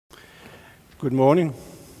Good morning.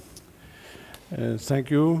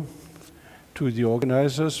 Thank you to the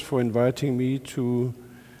organizers for inviting me to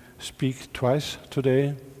speak twice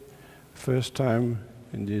today. First time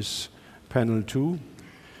in this panel 2,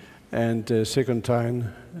 and second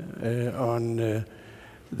time on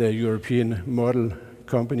the European Model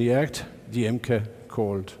Company Act, the EMCA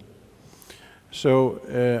called. So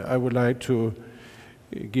I would like to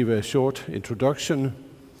give a short introduction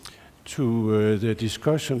to the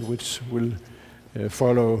discussion which will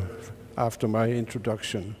follow after my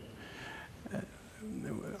introduction.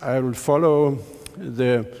 I will follow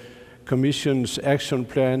the Commission's action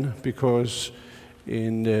plan because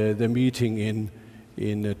in the meeting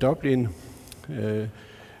in Dublin, a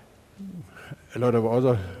lot of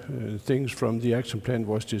other things from the action plan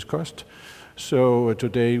was discussed. So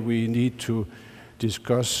today we need to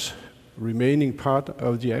discuss remaining part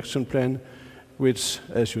of the action plan, which,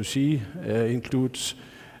 as you see, includes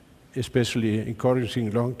especially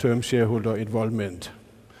encouraging long-term shareholder involvement.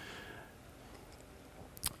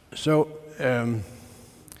 So the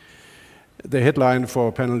headline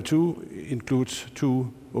for panel 2 includes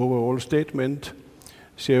 2 overall statements.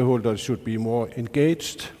 Shareholders should be more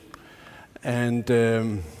engaged, and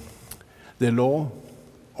the law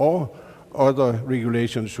or other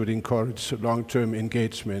regulations should encourage long-term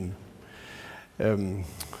engagement.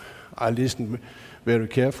 I listened very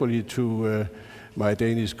carefully to my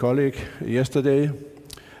Danish colleague yesterday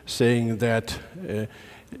saying that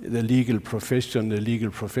the legal profession, the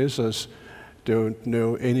legal professors don't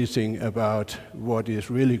know anything about what is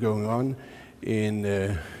really going on in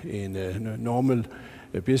a normal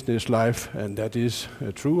business life, and that is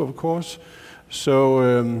true, of course. So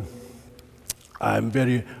I'm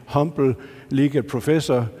very humble legal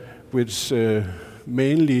professor, which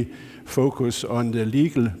mainly focus on the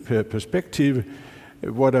legal perspective.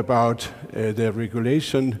 What about the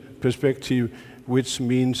regulation perspective? Which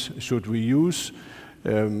means should we use?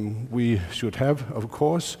 We should have, of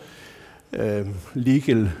course,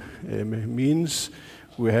 legal means.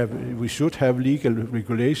 We should have legal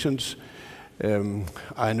regulations.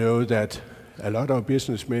 I know that a lot of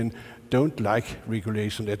businessmen don't like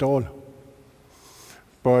regulation at all.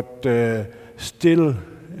 But still,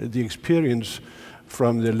 the experience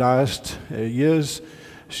from the last years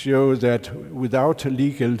show that without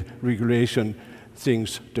legal regulation,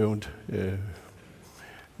 things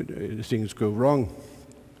go wrong.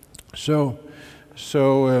 So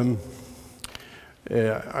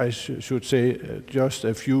I should say just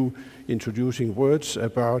a few introducing words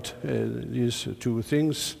about these 2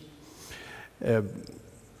 things.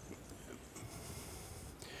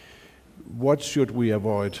 What should we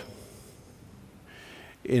avoid?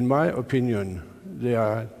 In my opinion, there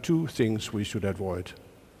are 2 things we should avoid.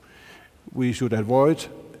 We should avoid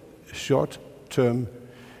short-term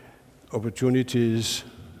opportunities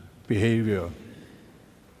behavior.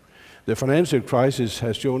 The financial crisis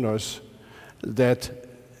has shown us that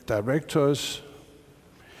directors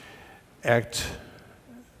act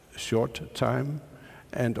short time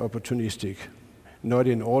and opportunistic. Not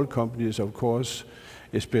in all companies, of course,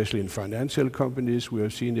 especially in financial companies, we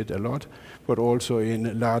have seen it a lot, but also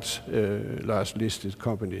in large listed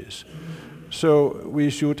companies. So we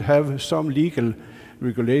should have some legal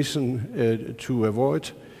regulation to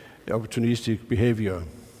avoid opportunistic behavior.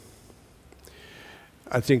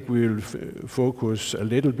 I think we will focus a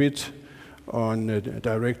little bit on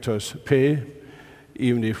directors' pay,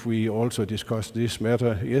 even if we also discussed this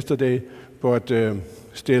matter yesterday, but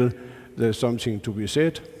still there's something to be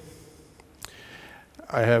said.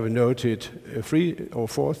 I have noted 3 or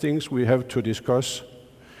 4 things we have to discuss.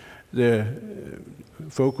 The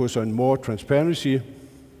focus on more transparency,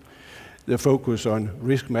 the focus on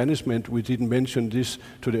risk management. We didn't mention this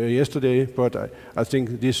yesterday, but I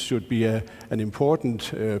think this should be an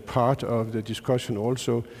important part of the discussion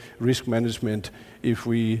also, risk management. If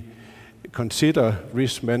we consider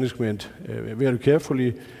risk management very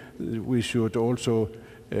carefully, we should also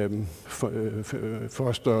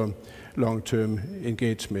foster long-term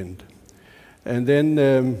engagement. And then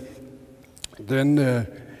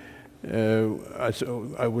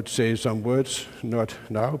I would say some words, not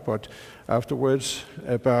now, but afterwards,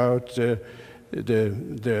 about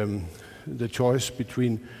the choice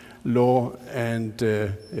between law and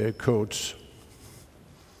codes.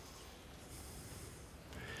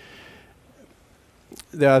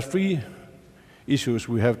 There are 3 issues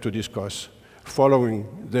we have to discuss following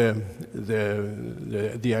the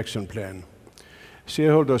action plan.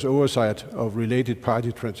 Shareholders' oversight of related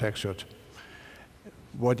party transactions.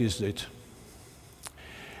 What is it?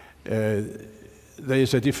 There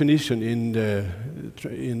is a definition in the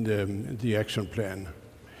action plan.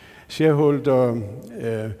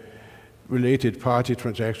 Shareholder related party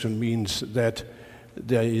transaction means that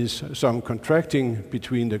there is some contracting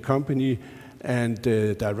between the company and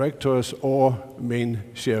the directors or main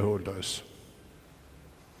shareholders.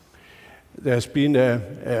 There's been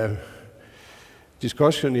a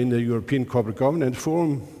discussion in the European Corporate Governance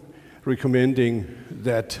Forum recommending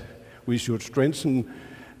that we should strengthen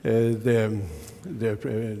the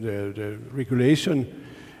regulation,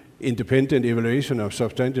 independent evaluation of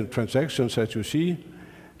substantial transactions, as you see,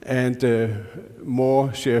 and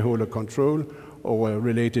more shareholder control over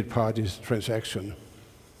related parties' transaction.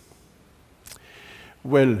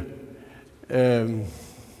 Well, in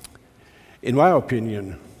my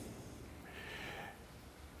opinion,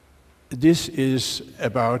 this is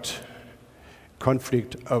about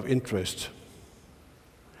conflict of interest.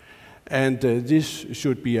 And this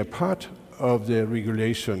should be a part of the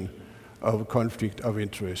regulation of conflict of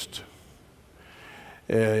interest.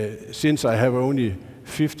 Since I have only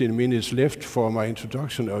 15 minutes left for my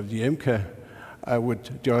introduction of the EMCA, I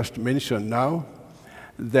would just mention now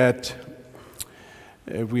that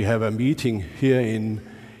we have a meeting here in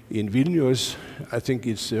Vilnius. I think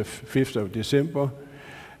it's the 5th of December,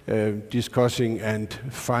 discussing and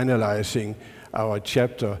finalizing our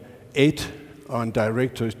chapter 8 on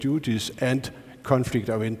directors' duties and conflict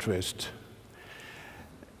of interest.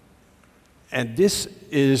 And this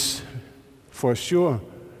is for sure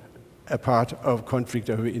a part of conflict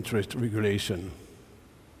of interest regulation.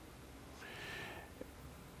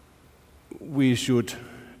 We should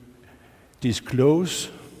disclose,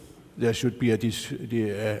 there should be a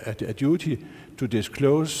duty to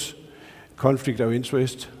disclose conflict of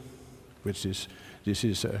interest, which is, this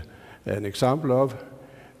is an example of,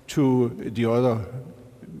 to the other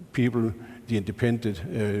people, the independent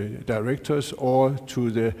directors, or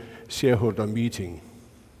to the shareholder meeting.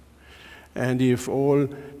 And if all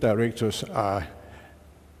directors are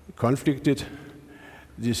conflicted,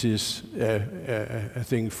 this is a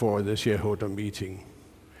thing for the shareholder meeting.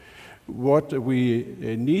 What we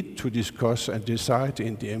need to discuss and decide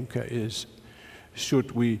in the EMCA is,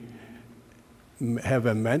 should we have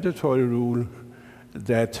a mandatory rule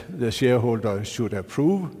that the shareholder should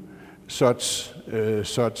approve such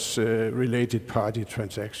related party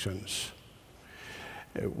transactions?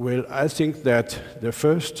 Well, I think that the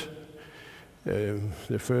first thing,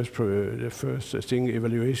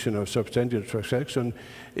 evaluation of substantial transaction,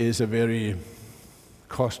 is a very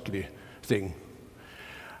costly thing.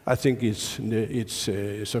 I think it's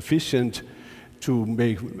sufficient to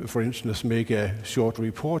make, for instance, make a short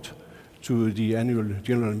report to the annual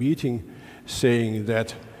general meeting saying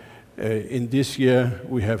that in this year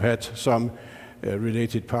we have had some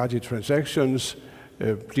related party transactions.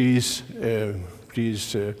 Please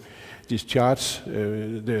discharge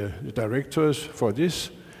the directors for this,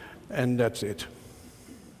 and that's it.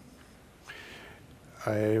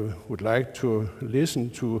 I would like to listen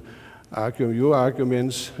to your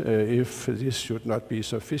arguments if this should not be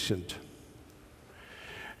sufficient.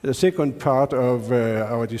 The second part of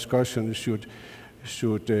our discussion should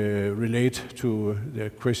relate to the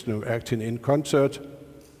question of acting in concert.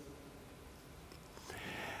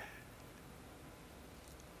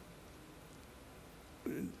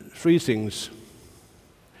 Three things.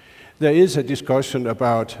 There is a discussion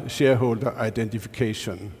about shareholder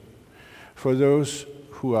identification. For those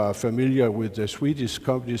who are familiar with the Swedish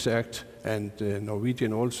Companies Act and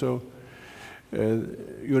Norwegian also,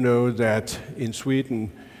 you know that in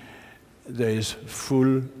Sweden there is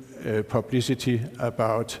full publicity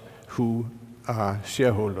about who are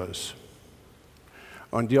shareholders.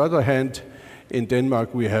 On the other hand, in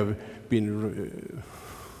Denmark we have been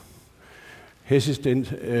hesitant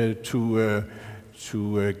to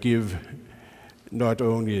give not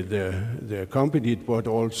only the company but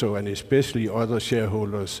also and especially other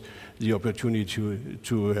shareholders the opportunity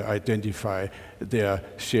to identify their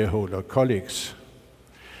shareholder colleagues.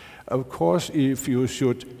 Of course, if you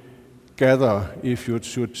should gather, if you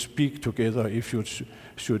should speak together, if you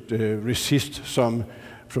should resist some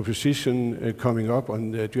proposition coming up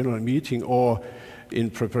on the general meeting or in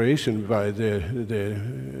preparation by the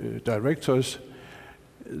directors,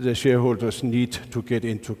 the shareholders need to get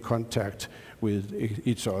into contact with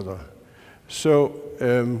each other. So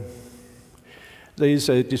there is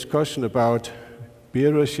a discussion about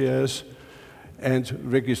bearer shares and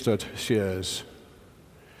registered shares.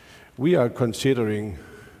 We are considering,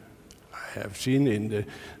 I have seen in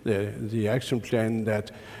the action plan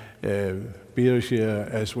that bearer share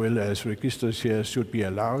as well as registered shares should be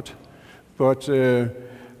allowed. But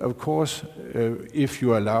of course, if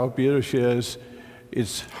you allow bearer shares,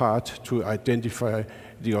 it's hard to identify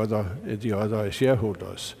the other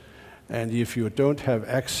shareholders. And if you don't have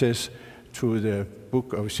access to the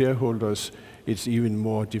book of shareholders, it's even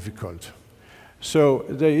more difficult. So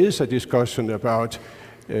there is a discussion about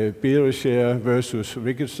bearer share versus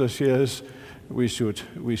register shares. We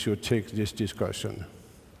should take this discussion.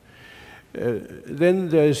 Then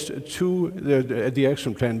there's the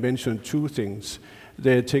action plan mentioned two things.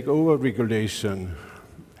 The takeover regulation,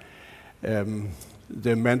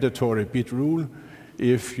 the mandatory bid rule.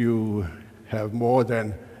 If you have more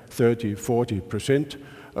than 30–40%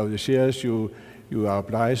 of the shares, you are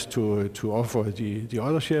obliged to offer the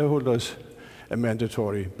other shareholders a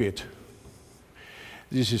mandatory bid.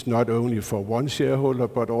 This is not only for one shareholder,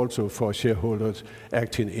 but also for shareholders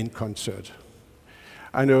acting in concert.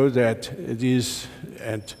 I know that this,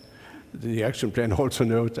 and the action plan also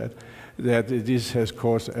knows that this has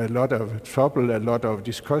caused a lot of trouble, a lot of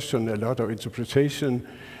discussion, a lot of interpretation.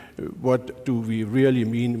 What do we really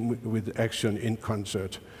mean with action in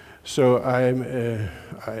concert? So I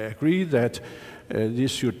agree that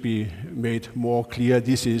this should be made more clear.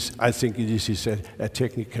 I think this is a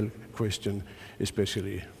technical question,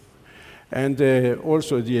 especially. And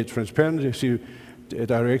also the transparency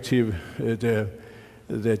directive,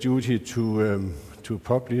 the duty to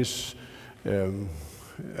publish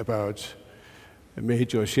about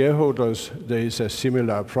major shareholders. There is a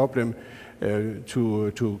similar problem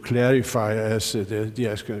to clarify, as the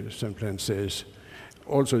action plan says.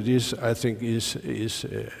 Also, this I think is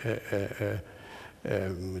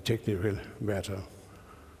a technical matter.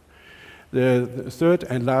 The third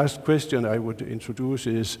and last question I would introduce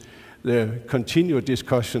is the continued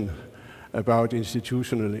discussion about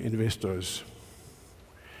institutional investors.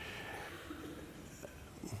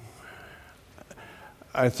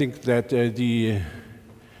 I think that the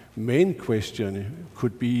main question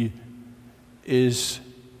could be, is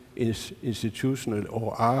institutional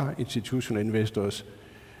or are institutional investors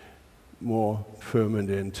more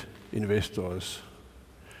permanent investors?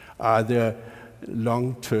 Are there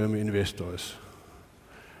long-term investors?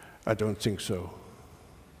 I don't think so.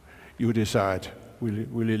 You decide.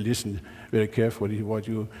 Will you listen very carefully what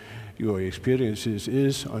your experiences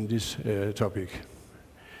is on this topic?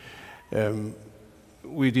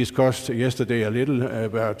 We discussed yesterday a little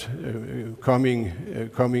about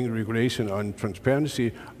coming regulation on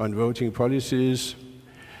transparency, on voting policies.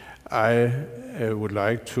 I would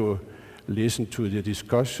like to listen to the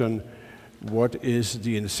discussion. What is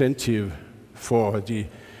the incentive for the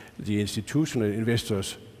institutional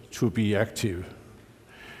investors to be active?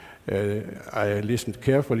 I listened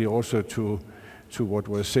carefully also to what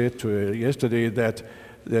was said yesterday, that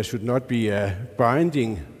there should not be a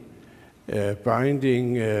binding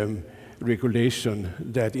regulation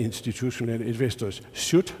that institutional investors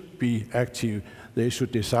should be active. They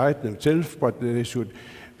should decide themselves, but they should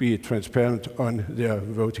be transparent on their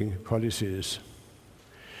voting policies.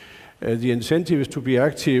 The incentive is to be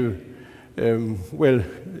active. Well,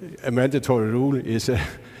 a mandatory rule is a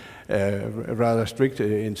rather strict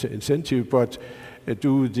incentive, but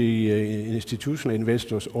do the institutional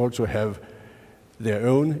investors also have their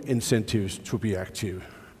own incentives to be active?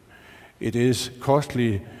 It is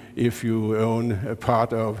costly if you own a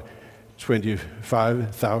part of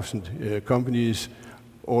 25,000 companies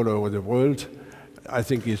all over the world. I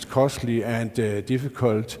think it's costly and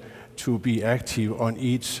difficult to be active on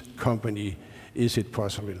each company. Is it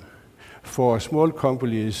possible? For small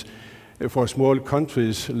companies, for small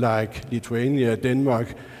countries like Lithuania,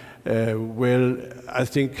 Denmark, well, I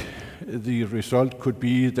think the result could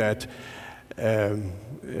be that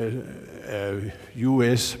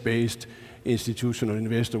US-based institutional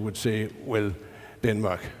investor would say, well,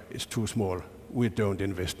 Denmark is too small. We don't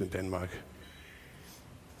invest in Denmark.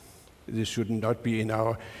 This should not be in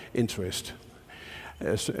our interest.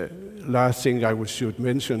 Last thing I should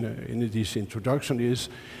mention in this introduction is,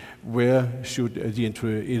 where should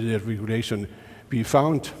the regulation be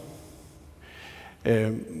found?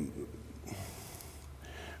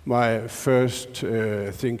 My first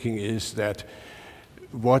thinking is that,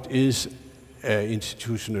 what is an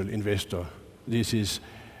institutional investor? This is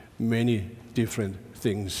many different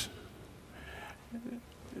things.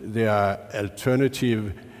 There are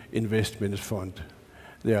alternative investment funds.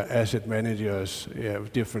 There are asset managers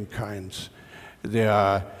of different kinds. There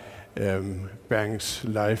are banks,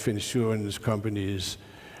 life insurance companies.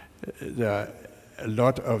 There are a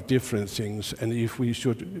lot of different things. And if we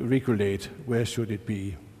should regulate, where should it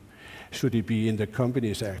be? Should it be in the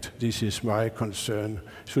Companies Act? This is my concern.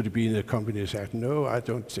 Should it be in the Companies Act? No, I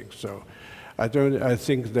don't think so. I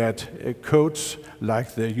think that codes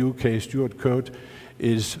like the UK Steward Code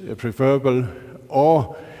is preferable,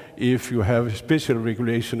 or if you have special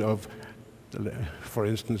regulation of for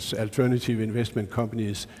instance, alternative investment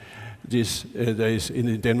companies. There is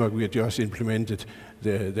in Denmark, we have just implemented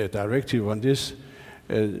the directive on this.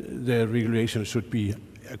 The regulation should be,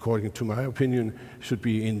 according to my opinion, should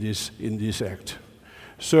be in this act.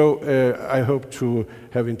 So I hope to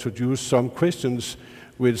have introduced some questions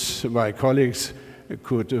which my colleagues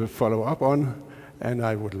could follow up on, and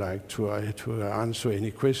I would like to answer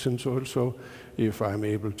any questions also, if I'm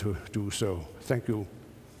able to do so. Thank you.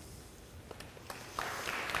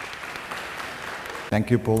 Thank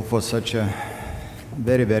you, Paul, for such a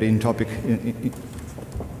very important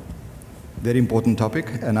topic.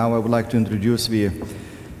 And now I would like to introduce the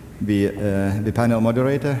panel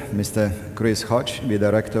moderator, Mr. Chris Hodge, the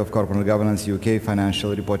Director of Corporate Governance UK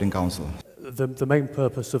Financial Reporting Council. The main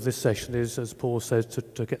purpose of this session is, as Paul says,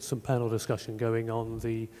 to get some panel discussion going on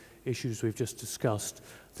the issues we've just discussed.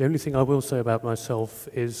 The only thing I will say about myself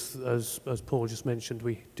is, as Paul just mentioned,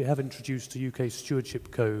 we have introduced a UK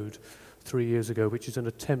stewardship code 3 years ago, which is an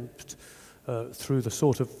attempt through the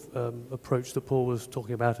sort of approach that Paul was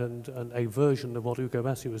talking about and a version of what Ugo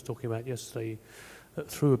Bassi was talking about yesterday,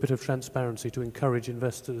 through a bit of transparency to encourage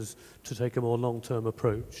investors to take a more long-term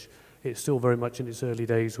approach. It's still very much in its early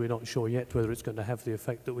days. We're not sure yet whether it's going to have the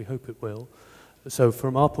effect that we hope it will. So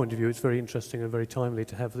from our point of view, it's very interesting and very timely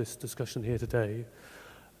to have this discussion here today.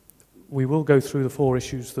 We will go through the 4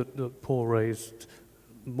 issues that Paul raised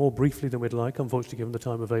more briefly than we'd like, unfortunately, given the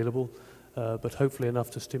time available, but hopefully enough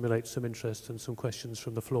to stimulate some interest and some questions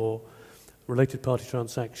from the floor. Related party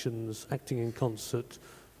transactions, acting in concert,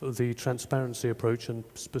 the transparency approach, and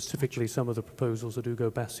specifically some of the proposals that Ugo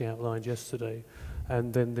Bassi outlined yesterday,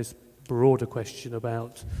 and then this broader question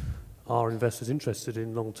about, are investors interested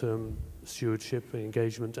in long-term stewardship and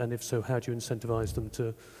engagement, and if so, how do you incentivize them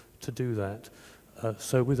to do that?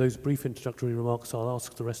 So with those brief introductory remarks, I'll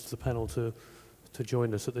ask the rest of the panel to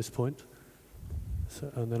join us at this point.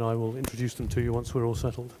 So, and then I will introduce them to you once we're all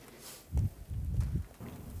settled.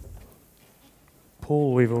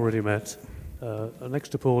 Paul, we've already met. Next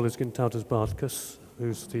to Paul is Gintautas Bartkus,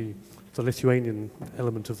 who's the Lithuanian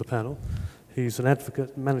element of the panel. He's an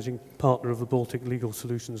advocate, managing partner of the Baltic Legal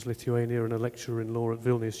Solutions Lithuania and a lecturer in law at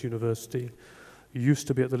Vilnius University. He used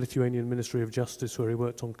to be at the Lithuanian Ministry of Justice, where he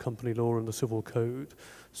worked on company law and the civil code,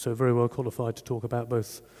 so very well qualified to talk about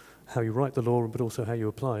both how you write the law but also how you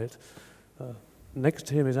apply it. Next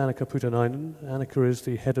to him is Annika Putanainen. Annika is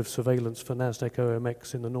the head of surveillance for Nasdaq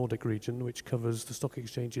OMX in the Nordic region, which covers the stock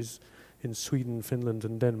exchanges in Sweden, Finland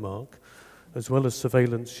and Denmark. As well as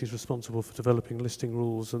surveillance, she's responsible for developing listing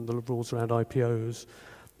rules and the rules around IPOs,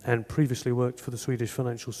 and previously worked for the Swedish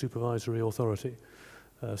Financial Supervisory Authority.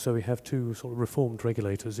 So we have 2 sort of reformed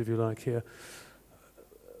regulators, if you like, here.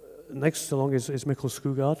 Next along is Mikkel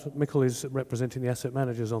Skugard. Mikkel is representing the asset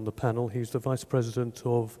managers on the panel. He's the Vice President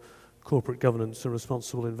of Corporate Governance and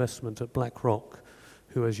Responsible Investment at BlackRock,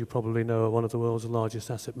 who, as you probably know, are one of the world's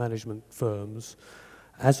largest asset management firms.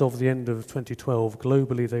 As of the end of 2012,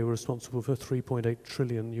 globally they were responsible for $3.8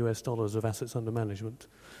 trillion of assets under management,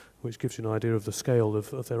 which gives you an idea of the scale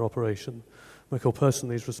of their operation. Mikkel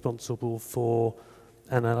personally is responsible for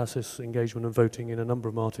analysis, engagement and voting in a number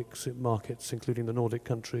of markets, including the Nordic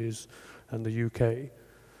countries and the UK.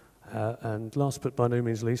 And last but by no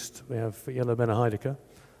means least, we have Jella Benner-Heinacher.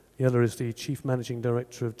 Jella is the Chief Managing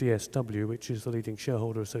Director of DSW, which is the leading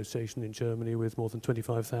shareholder association in Germany with more than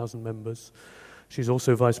 25,000 members. She's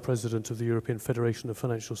also Vice President of the European Federation of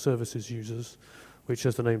Financial Services Users, which,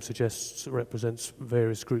 as the name suggests, represents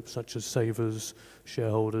various groups such as savers,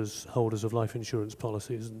 shareholders, holders of life insurance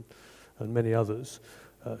policies, and many others.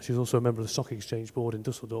 She's also a member of the Stock Exchange Board in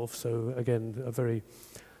Düsseldorf, so again, a very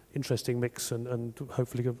interesting mix and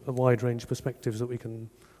hopefully a wide range of perspectives that we can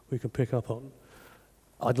pick up on.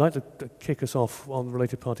 I'd like to kick us off on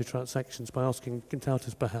related party transactions by asking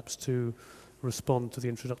Gintautas perhaps to respond to the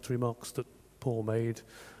introductory remarks that Paul made.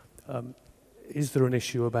 Is there an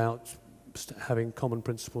issue about having common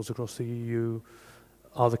principles across the EU?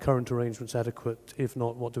 Are the current arrangements adequate? If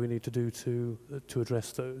not, what do we need to do to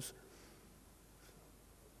address those?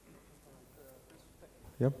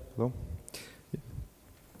 Yep. Hello.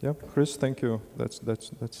 Yeah, Chris, thank you. That's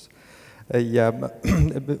yeah.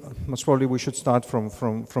 Most probably we should start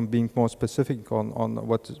from being more specific on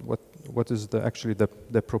what is actually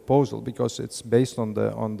the proposal, because it's based on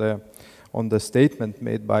the statement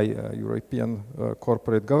made by European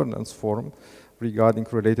Corporate Governance Forum regarding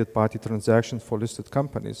related party transactions for listed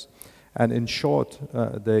companies. And in short,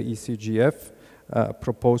 the ECGF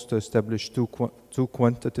proposed to establish two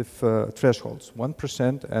quantitative thresholds,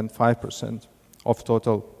 1% and 5% of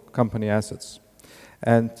total company assets.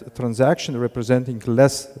 And transaction representing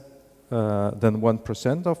less than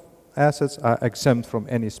 1% assets are exempt from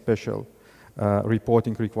any special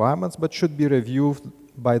reporting requirements, but should be reviewed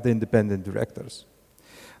by the independent directors.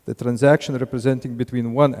 The transaction representing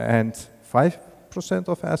between 1 and 5%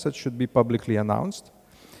 of assets should be publicly announced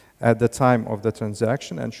at the time of the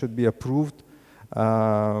transaction and should be approved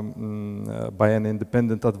by an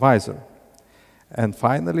independent advisor. And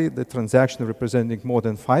finally, the transaction representing more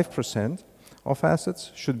than 5% of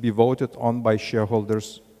assets should be voted on by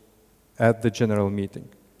shareholders at the general meeting.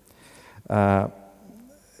 From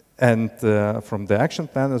the action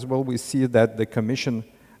plan as well, we see that the Commission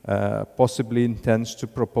possibly intends to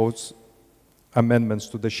propose amendments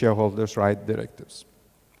to the shareholders' right directives.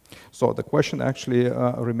 So the question actually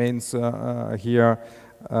remains here,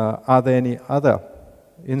 are there any other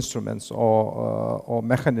instruments or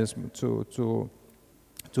mechanism to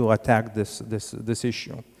attack this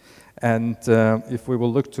issue? And if we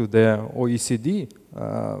will look to the OECD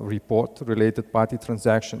report, Related Party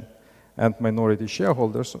Transaction and Minority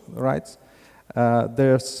Shareholders' Rights,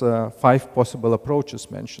 there's 5 possible approaches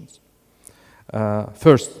mentioned.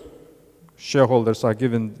 First, shareholders are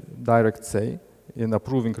given direct say in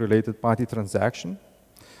approving related party transaction,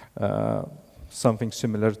 something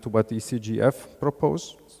similar to what ECGF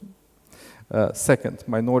proposed. Second,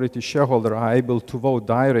 minority shareholders are able to vote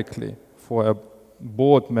directly for a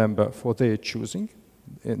board member for their choosing.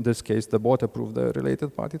 In this case, the board approved the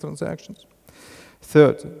related party transactions.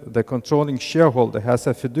 Third, the controlling shareholder has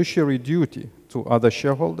a fiduciary duty to other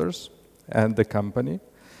shareholders and the company,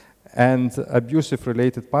 and abusive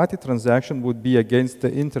related party transaction would be against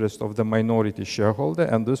the interest of the minority shareholder,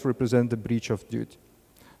 and this represents the breach of duty.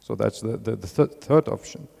 So that's the third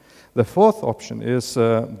option. The fourth option is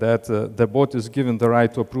that the board is given the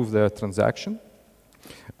right to approve the transaction,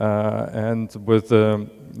 and with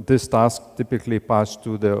this task typically passed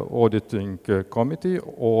to the auditing committee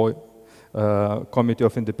or committee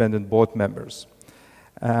of independent board members.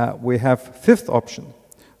 We have fifth option,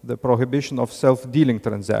 the prohibition of self-dealing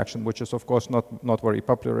transaction, which is of course not very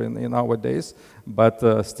popular in our days,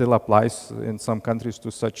 but still applies in some countries to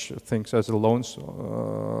such things as loans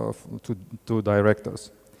to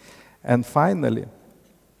directors. And finally,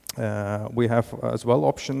 we have as well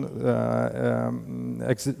option,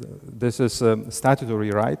 this is a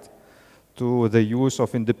statutory right to the use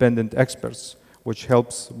of independent experts, which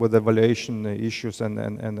helps with evaluation issues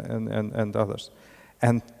and others.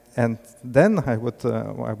 And then I would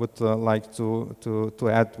like to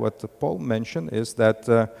add what Paul mentioned, is that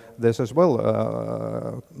there's as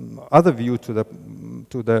well other view to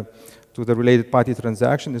the related party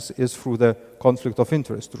transaction is through the conflict of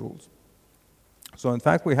interest rules. So in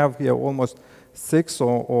fact, we have here almost 6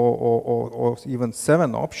 or even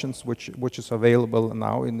 7 options which is available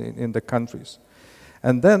now in the countries.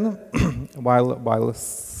 And then, while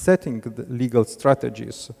setting the legal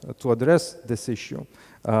strategies to address this issue,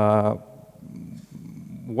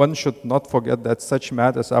 one should not forget that such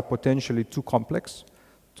matters are potentially too complex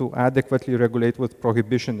to adequately regulate with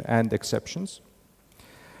prohibition and exceptions.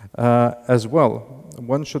 As well,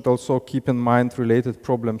 one should also keep in mind related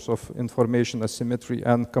problems of information asymmetry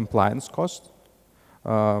and compliance cost.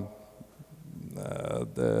 And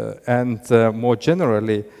more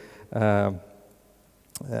generally,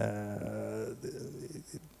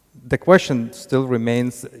 the question still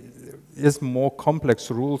remains, is more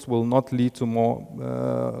complex rules will not lead to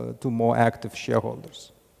more active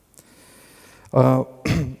shareholders.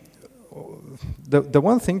 The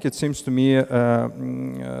one thing, it seems to me,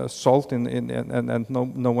 solved and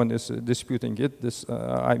no one is disputing it, this,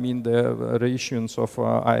 I mean the reissuance of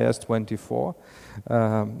IS 24,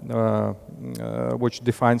 which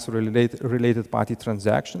defines related party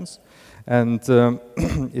transactions. And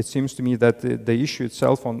it seems to me that the issue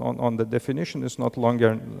itself on the definition is not longer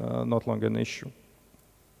an issue.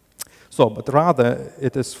 So, but rather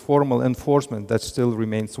it is formal enforcement that still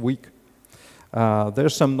remains weak.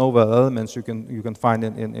 There's some novel elements you can find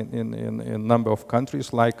in a number of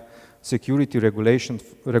countries, like security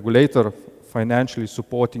regulator financially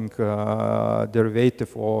supporting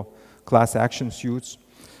derivative or class action suits,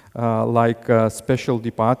 like special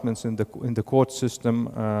departments in the court system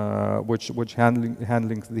which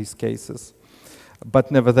handling these cases.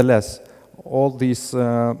 But nevertheless, all these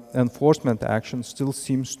enforcement actions still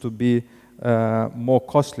seems to be more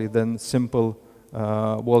costly than simple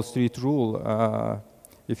Wall Street rule,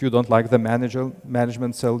 if you don't like the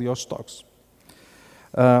management, sell your stocks.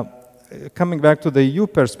 Coming back to the EU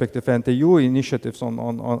perspective and the EU initiatives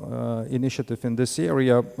initiative in this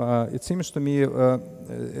area, it seems to me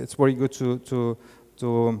it's very good to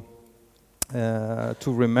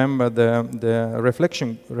to remember the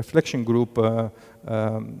reflection group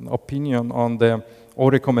opinion on the,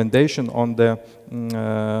 or recommendation on the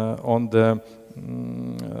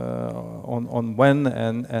on when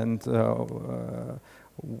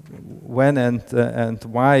and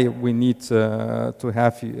why we need to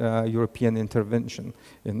have European intervention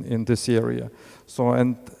in this area. So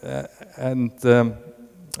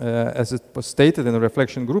as it was stated in the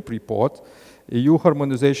reflection group report, EU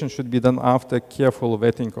harmonization should be done after careful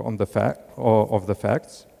vetting on of the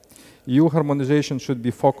facts. EU harmonization should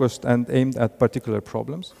be focused and aimed at particular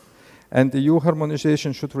problems. And EU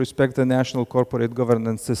harmonization should respect the national corporate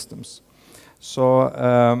governance systems. So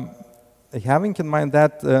having in mind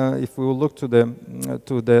that, if we will look to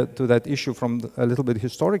that issue from a little bit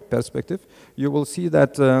historic perspective, you will see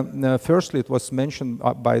that firstly it was mentioned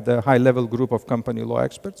by the high-level group of company law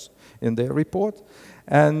experts in their report,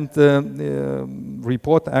 and the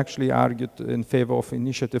report actually argued in favor of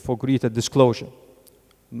initiative for greater disclosure,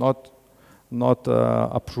 not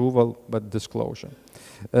approval, but disclosure.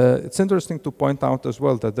 It's interesting to point out as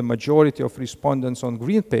well that the majority of respondents on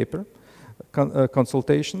green paper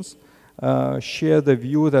consultations share the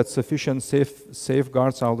view that sufficient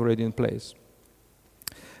safeguards are already in place.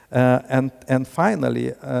 And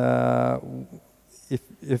finally,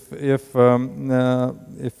 if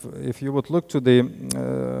you would look to the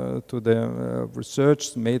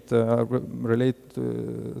research made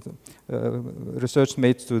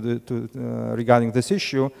regarding this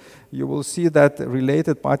issue, you will see that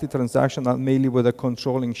related party transactions are mainly with a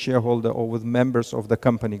controlling shareholder or with members of the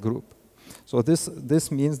company group. So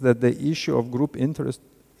this means that the issue of group interest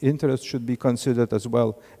should be considered as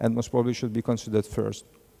well, and most probably should be considered first.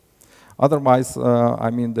 Otherwise, I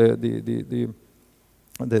mean,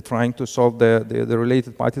 they're trying to solve the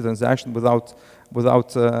related party transaction without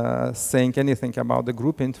saying anything about the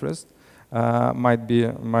group interest might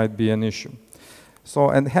be an issue. So,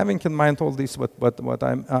 and having in mind all this, what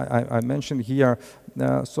I mentioned here,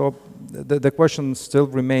 so the question still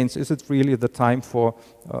remains: is it really the time for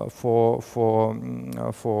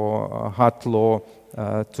hard law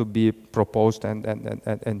to be proposed and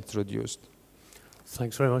introduced?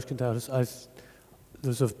 Thanks very much, Gintautas.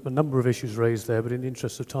 There's a number of issues raised there, but in the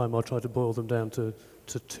interest of time, I'll try to boil them down to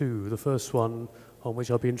two. The first one, on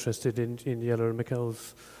which I'll be interested in Jella and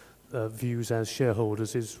Mikkel's views as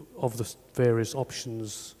shareholders, is of the various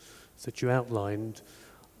options that you outlined,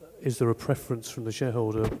 is there a preference from the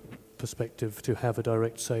shareholder perspective to have a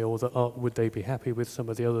direct say, or would they be happy with some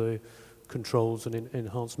of the other controls and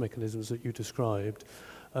enhanced mechanisms that you described?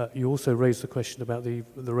 You also raised the question about the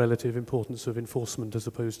relative importance of enforcement as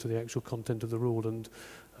opposed to the actual content of the rule, and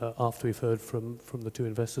after we've heard from the two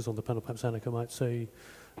investors on the panel, perhaps Annika might say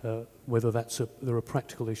whether there are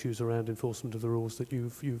practical issues around enforcement of the rules that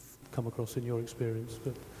you've come across in your experience.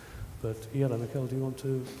 But Jella, Mikkel, do you want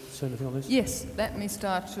to say anything on this? Yes, let me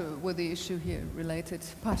start with the issue here, related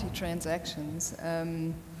party transactions.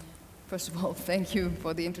 First of all, thank you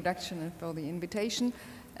for the introduction and for the invitation.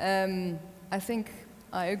 I think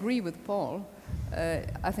I agree with Paul.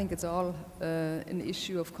 I think it's all an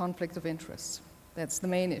issue of conflict of interest. That's the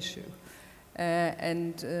main issue.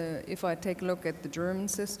 And if I take a look at the German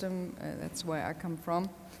system, that's where I come from,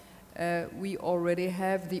 we already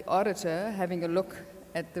have the auditor having a look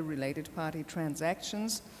at the related party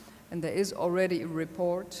transactions, and there is already a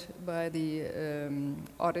report by the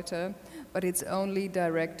auditor, but it's only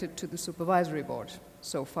directed to the supervisory board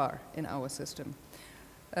so far in our system.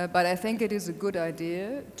 But I think it is a good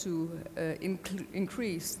idea to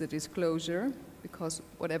increase the disclosure, because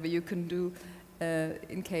whatever you can do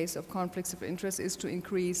in case of conflicts of interest is to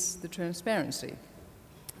increase the transparency.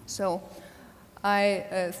 So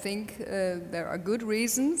I think there are good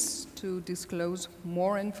reasons to disclose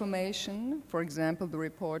more information, for example, the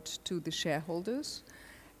report to the shareholders.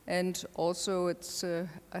 And also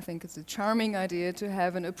I think it's a charming idea to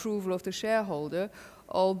have an approval of the shareholder,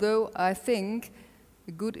 although I think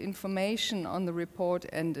good information on the report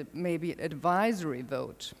and maybe an advisory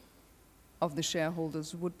vote of the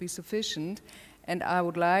shareholders would be sufficient, and I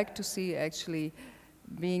would like to see actually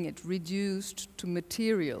being it reduced to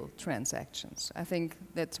material transactions. I think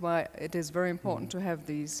that's why it is very important to have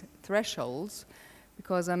these thresholds,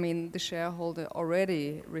 because I mean the shareholder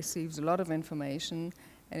already receives a lot of information,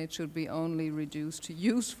 and it should be only reduced to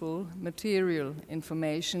useful material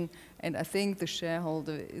information. And I think the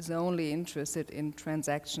shareholder is only interested in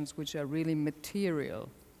transactions which are really material.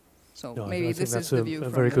 So no, maybe this is the view.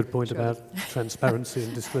 That's a very good point about transparency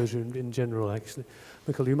and disclosure in general, actually.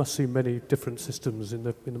 Mikkel, you must see many different systems in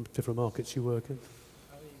the different markets you work in.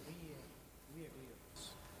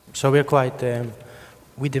 So we're quite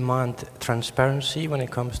we demand transparency when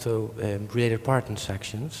it comes to related party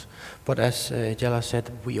transactions, but as Jella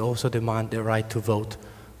said, we also demand the right to vote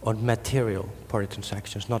on material party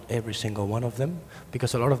transactions, not every single one of them,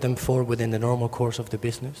 because a lot of them fall within the normal course of the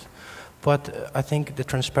business. But I think the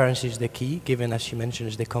transparency is the key, given, as you mentioned,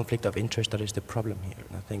 is the conflict of interest that is the problem here.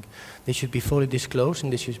 And I think they should be fully disclosed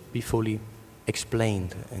and they should be fully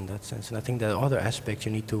explained in that sense. And I think the other aspect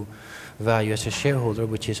you need to value as a shareholder,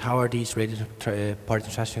 which is how are these related party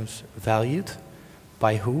transactions valued,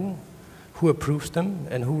 by who approves them,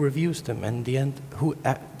 and who reviews them, and in the end, who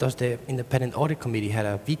does the independent audit committee have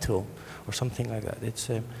a veto or something like that. It's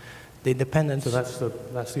the independence. So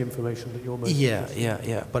that's the information that you're most interested in.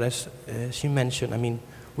 Yeah. But as you mentioned, I mean,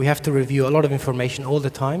 we have to review a lot of information all the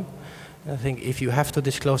time. I think if you have to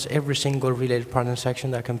disclose every single related party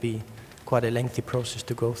transaction, that can be quite a lengthy process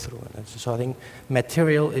to go through. And so I think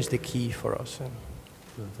material is the key for us.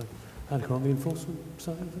 And on the enforcement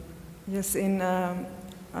side of it? Yes, in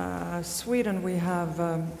Sweden we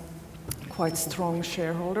have quite strong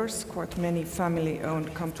shareholders, quite many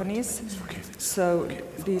family-owned companies. So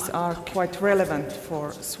these are quite relevant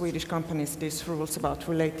for Swedish companies, these rules about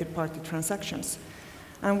related party transactions.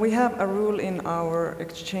 And we have a rule in our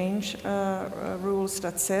exchange rules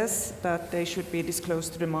that says that they should be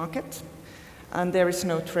disclosed to the market. And there is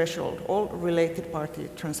no threshold. All related party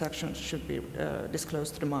transactions should be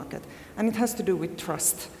disclosed to the market. And it has to do with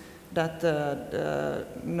trust, that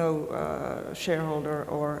no shareholder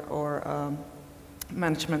or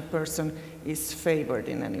management person is favored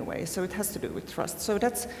in any way. So it has to do with trust. So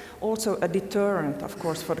that's also a deterrent, of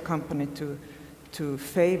course, for the company to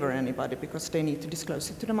favor anybody, because they need to disclose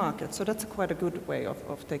it to the market. So that's quite a good way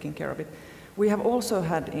of taking care of it. We have also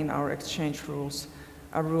had in our exchange rules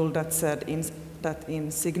a rule that said that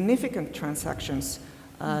in significant transactions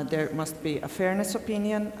there must be a fairness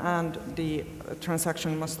opinion, and the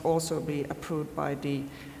transaction must also be approved by the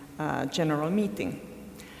general meeting.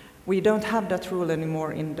 We don't have that rule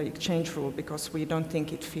anymore in the exchange rule because we don't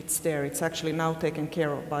think it fits there. It's actually now taken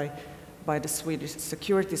care of by the Swedish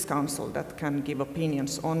Securities Council that can give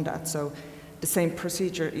opinions on that. So the same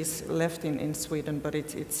procedure is left in Sweden, but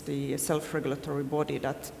it's the self-regulatory body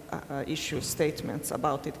that issues statements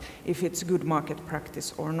about it, if it's good market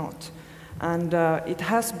practice or not. And it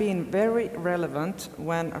has been very relevant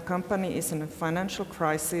when a company is in a financial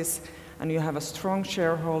crisis and you have a strong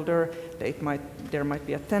shareholder, there might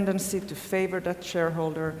be a tendency to favor that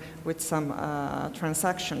shareholder with some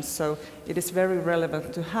transactions. So it is very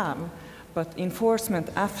relevant to have. But enforcement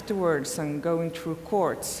afterwards and going through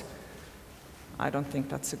courts, I don't think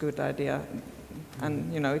that's a good idea.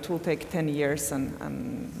 And it will take 10 years and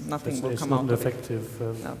nothing will come out of it. It's not an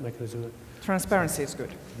effective mechanism. Transparency is good.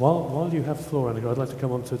 While you have the floor, Annika, I'd like to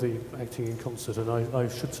come on to the acting in concert. And I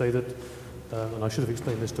should say that, and I should have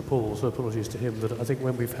explained this to Paul, so apologies to him, that I think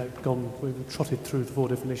when we've trotted through the 4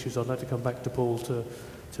 different issues, I'd like to come back to Paul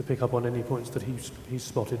to pick up on any points that he's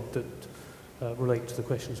spotted that relate to the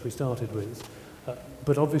questions we started with.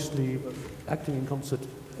 But obviously, acting in concert,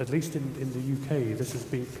 at least in the UK, this has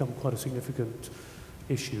become quite a significant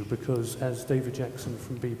issue because, as David Jackson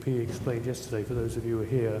from BP explained yesterday, for those of you who are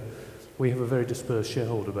here, we have a very dispersed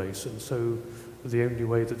shareholder base, and so the only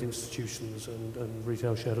way that institutions and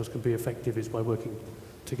retail shareholders can be effective is by working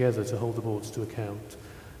together to hold the boards to account.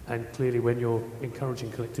 And clearly, when you're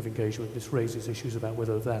encouraging collective engagement, this raises issues about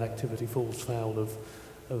whether that activity falls foul of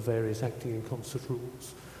various acting in concert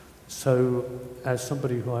rules. So, as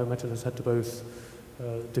somebody who I imagine has had to both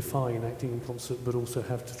define acting in concert but also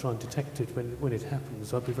have to try and detect it when it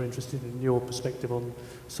happens, I'd be very interested in your perspective on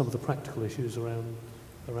some of the practical issues around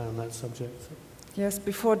that subject. Yes,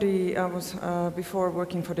 before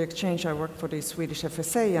working for the exchange, I worked for the Swedish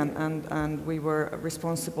FSA, and we were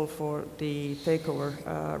responsible for the takeover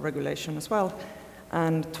regulation as well.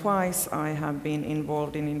 And twice I have been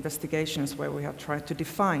involved in investigations where we have tried to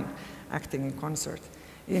define acting in concert.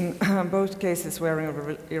 In both cases were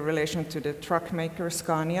in relation to the truck maker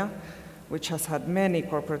Scania, which has had many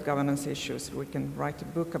corporate governance issues. We can write a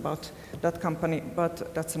book about that company,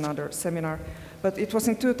 but that's another seminar. But it was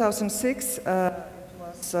in 2006, it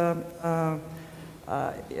was the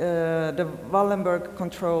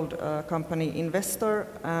Wallenberg-controlled company Investor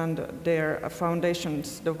and their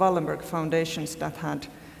foundations, the Wallenberg foundations that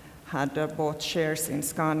had bought shares in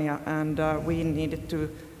Scania, and we needed to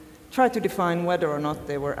try to define whether or not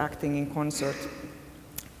they were acting in concert.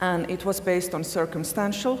 And it was based on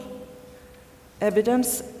circumstantial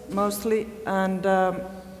evidence mostly, and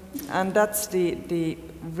that's the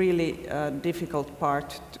really difficult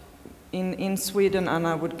part. In Sweden, and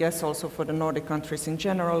I would guess also for the Nordic countries in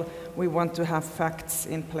general, we want to have facts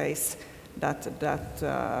in place that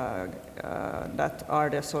are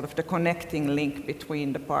the sort of the connecting link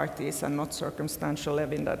between the parties and not circumstantial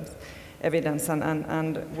evidence.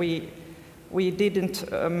 And we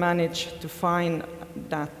didn't manage to find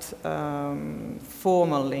that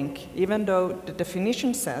formal link, even though the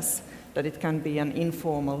definition says that it can be an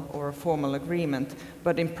informal or a formal agreement.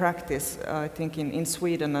 But in practice, I think in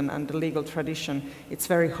Sweden and the legal tradition, it's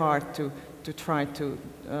very hard to try to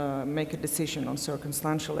make a decision on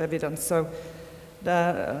circumstantial evidence. So,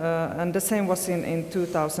 and the same was in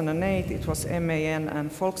 2008. It was MAN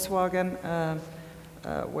and Volkswagen,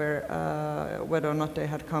 whether or not they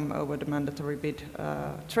had come over the mandatory bid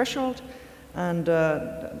threshold. And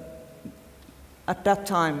at that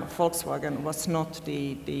time, Volkswagen was not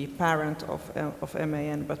the parent of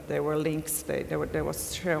MAN, but there were links, there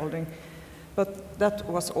was shareholding. But that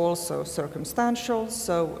was also circumstantial,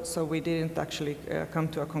 so we didn't actually come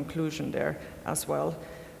to a conclusion there as well.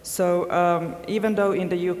 So even though in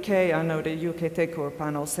the UK, I know the UK takeover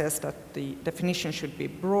panel says that the definition should be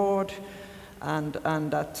broad and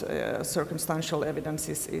that circumstantial evidence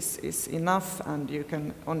is enough, and you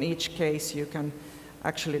can, on each case, you can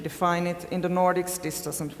actually define it. In the Nordics, this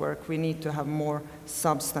doesn't work. We need to have more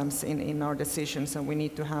substance in our decisions, and we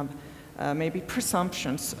need to have maybe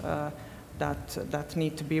presumptions that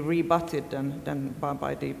need to be rebutted then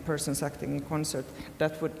by the persons acting in concert.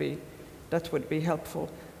 That would be helpful.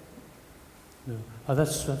 No.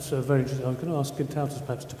 That's very interesting. I'm going to ask Gintautas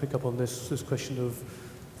perhaps to pick up on this question of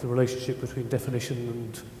the relationship between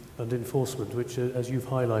definition and enforcement, which, as you've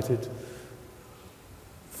highlighted,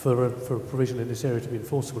 for a provision in this area to be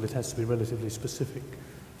enforceable, it has to be relatively specific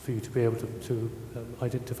for you to be able to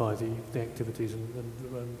identify the activities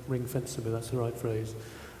and ring fence them, if that's the right phrase.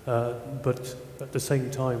 But at the same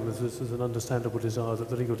time, there's an understandable desire that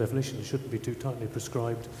the legal definition shouldn't be too tightly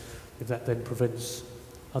prescribed, if that then prevents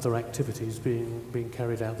other activities being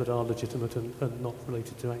carried out that are legitimate and not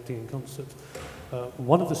related to acting in concert.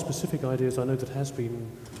 One of the specific ideas I know that has been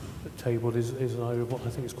tabled is an idea of what I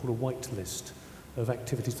think is called a white list of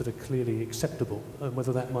activities that are clearly acceptable, and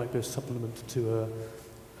whether that might be a supplement to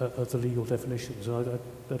the legal definitions. And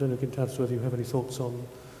I don't know, Gintautas, whether you have any thoughts on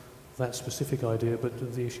that specific idea,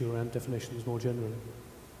 but the issue around definitions more generally.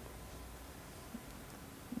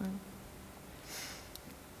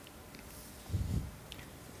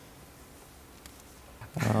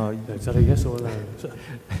 Is that a yes or a no?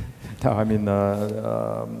 No, I mean,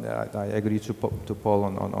 I agree to Paul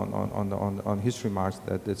on his remarks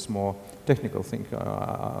that it's more technical thing.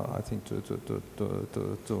 I think to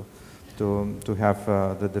have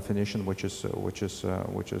the definition which is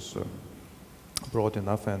broad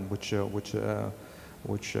enough and which would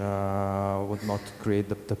not create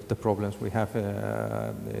the problems we have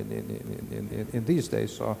in these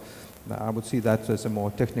days. So I would see that as a more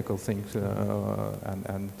technical thing,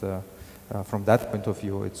 and from that point of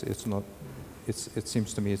view, it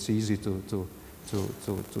seems to me it's easy to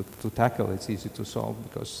tackle. It's easy to solve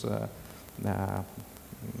because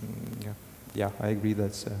yeah, I agree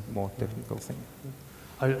that's a more technical thing.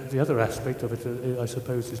 The other aspect of it, I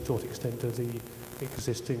suppose, is to what extent are the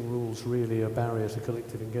existing rules really a barrier to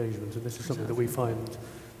collective engagement? And this is something that we find,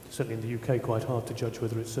 certainly in the UK, quite hard to judge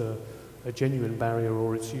whether it's a genuine barrier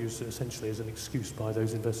or it's used essentially as an excuse by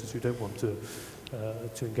those investors who don't want to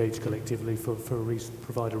engage collectively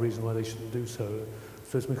provide a reason why they shouldn't do so.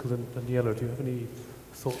 First, Mikkel and Jella, do you have any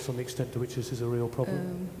thoughts on the extent to which this is a real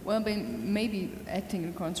problem? Well, maybe acting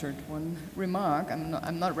in concert. One remark: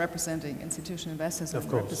 I'm not representing institutional investors. I'm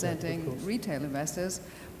representing retail investors.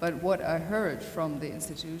 But what I heard from the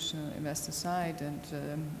institutional investor side, and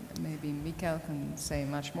maybe Mikkel can say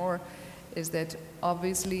much more, is that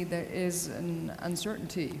obviously there is an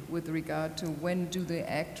uncertainty with regard to when do they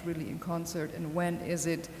act really in concert and when is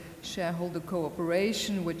it shareholder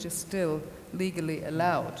cooperation, which is still legally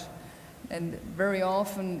allowed. And very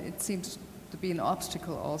often it seems to be an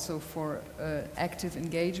obstacle also for active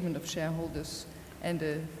engagement of shareholders and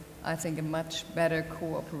I think a much better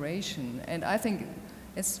cooperation. And I think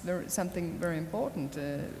it's something very important.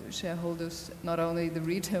 Shareholders, not only the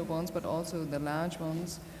retail ones but also the large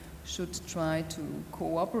ones, should try to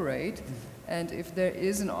cooperate, and if there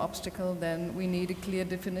is an obstacle, then we need a clear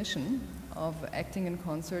definition of acting in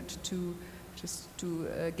concert to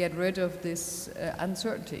get rid of this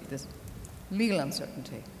uncertainty, this legal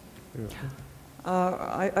uncertainty.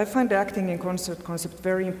 I find the acting in concert concept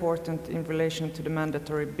very important in relation to the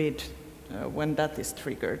mandatory bid when that is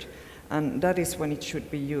triggered, and that is when it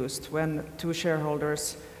should be used, when two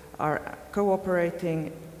shareholders are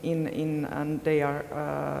cooperating and they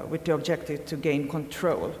are with the objective to gain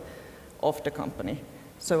control of the company.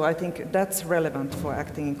 So I think that's relevant for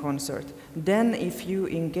acting in concert. Then if you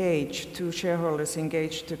engage, two shareholders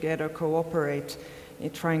engage together, cooperate,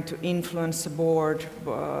 in trying to influence the board,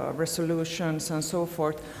 resolutions and so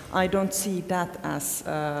forth, I don't see that as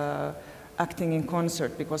acting in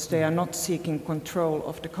concert, because they are not seeking control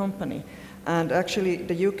of the company. And actually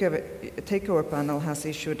the UK Takeover Panel has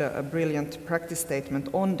issued a brilliant practice statement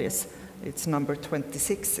on this. It's number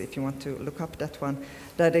 26, if you want to look up that one.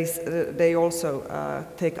 That is, they also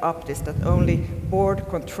take up this, that only board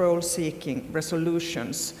control-seeking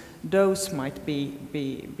resolutions, those might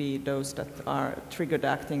be those that are triggered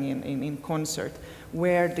acting in concert,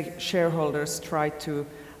 where the shareholders try to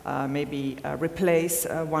maybe replace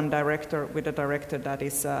one director with a director that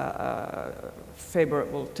is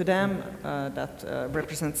favorable to them, that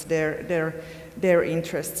represents their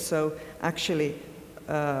interests. So actually,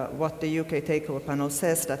 what the UK Takeover Panel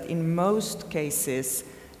says, that in most cases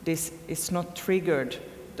this is not triggered,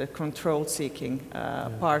 the control-seeking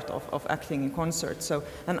part of acting in concert. So,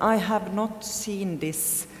 and I have not seen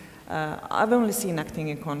this, I've only seen acting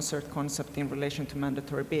in concert concept in relation to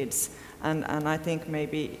mandatory bids, and I think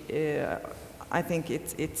maybe,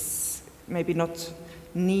 it's maybe not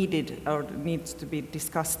needed or needs to be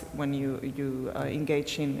discussed when you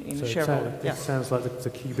engage in so shareholder. It sounds like the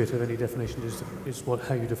key bit of any definition is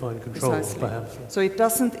how you define control, Precisely. Perhaps. So it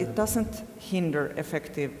doesn't hinder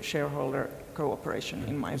effective shareholder cooperation,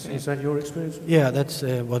 in my opinion. Is that your experience? Yeah, that's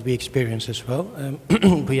what we experience as well.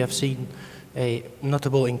 We have seen a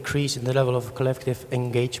notable increase in the level of collective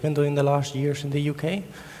engagement during the last years in the UK.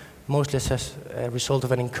 Mostly as a result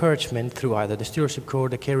of an encouragement through either the stewardship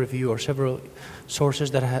code, the care review, or several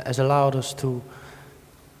sources that has allowed us to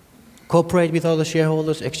cooperate with other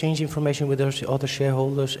shareholders, exchange information with other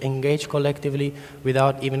shareholders, engage collectively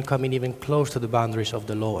without even coming even close to the boundaries of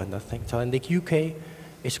the law and that thing. So in the UK,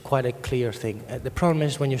 it's quite a clear thing. The problem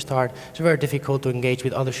is when you start, it's very difficult to engage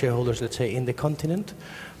with other shareholders, let's say, in the continent,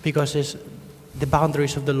 because the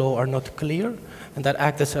boundaries of the law are not clear, and that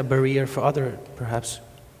acts as a barrier for other, perhaps,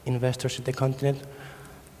 investors in the continent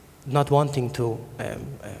not wanting to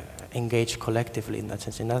engage collectively in that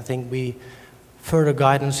sense. And I think further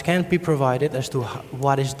guidance can be provided as to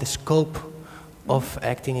what is the scope of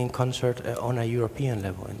acting in concert on a European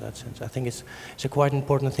level in that sense. I think it's a quite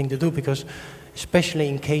important thing to do, because especially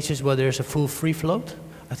in cases where there's a full free float,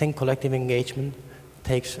 I think collective engagement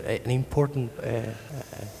takes an important,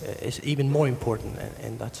 is even more important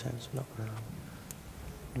in that sense. No?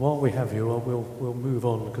 While we have you, we'll move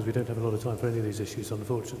on, because we don't have a lot of time for any of these issues,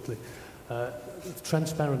 unfortunately.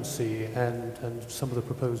 Transparency and some of the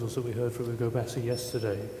proposals that we heard from Ugo Bassi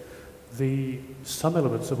yesterday, some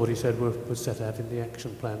elements of what he said were set out in the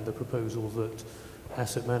action plan, the proposal that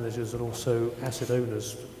asset managers and also asset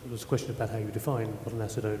owners, there's a question about how you define what an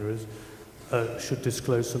asset owner is, should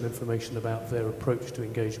disclose some information about their approach to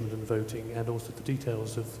engagement and voting, and also the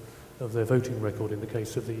details of their voting record in the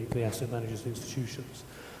case of the asset managers institutions.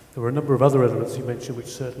 There were a number of other elements you mentioned which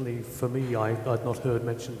certainly for me I'd not heard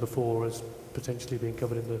mentioned before as potentially being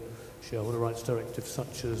covered in the Shareholder Rights Directive,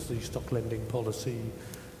 such as the stock lending policy,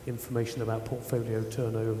 information about portfolio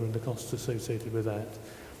turnover and the costs associated with that.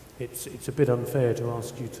 It's a bit unfair to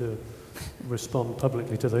ask you to respond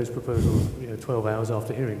publicly to those proposals 12 hours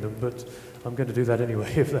after hearing them, but I'm going to do that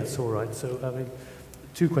anyway if that's all right. So, I mean,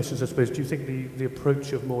 two questions, I suppose. Do you think the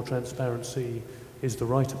approach of more transparency is the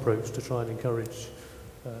right approach to try and encourage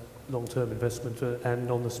long-term investment,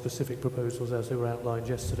 and on the specific proposals as they were outlined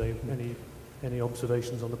yesterday, any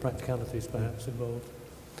observations on the practicalities perhaps involved?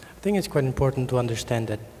 I think it's quite important to understand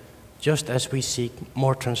that just as we seek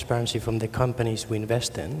more transparency from the companies we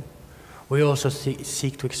invest in, we also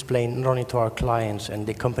seek to explain not only to our clients and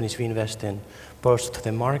the companies we invest in, but also to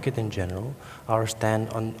the market in general, our stand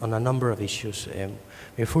on a number of issues.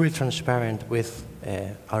 We're fully transparent with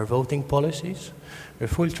our voting policies. We're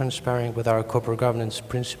fully transparent with our corporate governance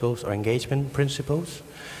principles or engagement principles,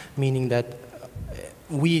 meaning that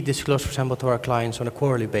we disclose, for example, to our clients on a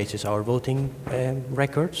quarterly basis our voting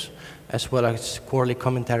records, as well as quarterly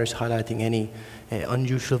commentaries highlighting any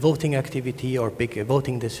unusual voting activity or big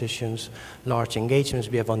voting decisions, large engagements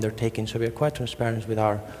we have undertaken. So we are quite transparent with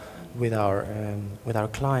our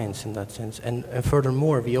clients in that sense. And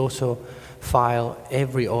furthermore, we also file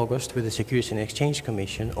every August with the Securities and Exchange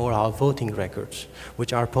Commission all our voting records,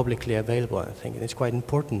 which are publicly available, I think. And it's quite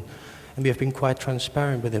important. And we have been quite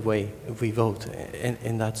transparent with the way we vote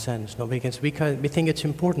in that sense. No, because we think it's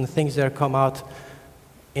important, things that come out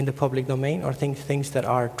in the public domain or things that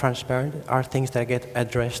are transparent are things that get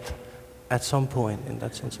addressed at some point in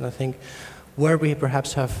that sense. And I think where we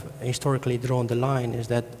perhaps have historically drawn the line is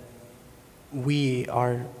that we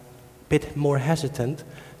are bit more hesitant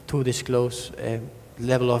to disclose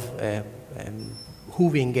level of who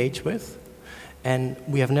we engage with, and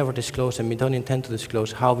we have never disclosed, and we don't intend to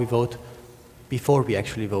disclose how we vote before we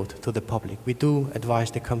actually vote to the public. We do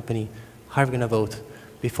advise the company how we're going to vote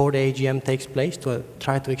before the AGM takes place, to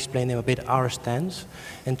try to explain them a bit our stance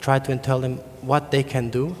and try to tell them what they can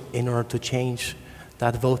do in order to change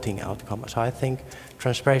that voting outcome. So I think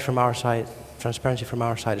transparency from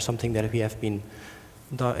our side is something that we have been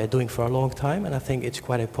doing for a long time, and I think it's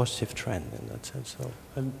quite a positive trend in that sense. So.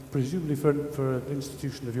 And presumably for an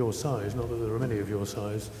institution of your size, not that there are many of your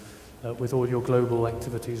size, with all your global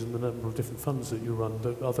activities and the number of different funds that you run,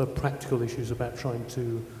 are there practical issues about trying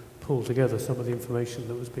to pull together some of the information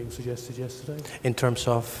that was being suggested yesterday? In terms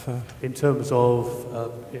of? In terms of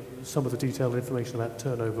some of the detailed information about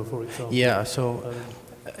turnover, for example. Yeah, so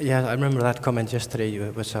yeah, I remember that comment yesterday.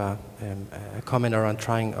 It was a comment around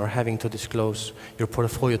trying or having to disclose your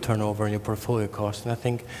portfolio turnover and your portfolio cost. And I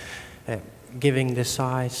think giving the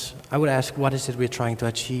size, I would ask, what is it we're trying to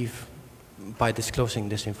achieve by disclosing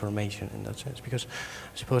this information in that sense? Because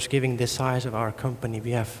I suppose giving the size of our company,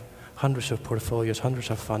 we have hundreds of portfolios, hundreds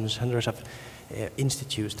of funds, hundreds of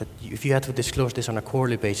institutes, that if you had to disclose this on a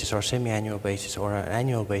quarterly basis or semi-annual basis or an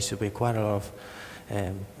annual basis, it would be quite a lot of,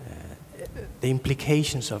 the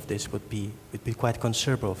implications of this would be quite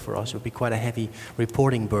considerable for us. It would be quite a heavy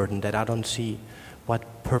reporting burden that I don't see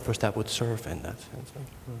what purpose that would serve in that sense.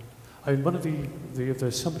 I mean, one of the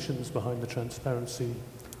assumptions behind the transparency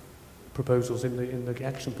proposals in the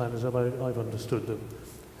action plan, as I've understood them,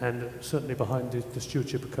 and certainly behind the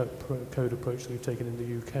stewardship code approach that we've taken in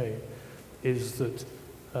the UK, is that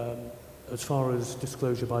as far as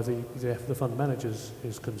disclosure by the fund managers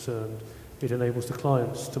is concerned, it enables the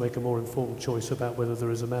clients to make a more informed choice about whether there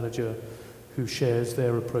is a manager who shares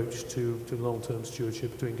their approach to long-term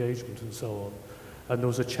stewardship, to engagement and so on. And there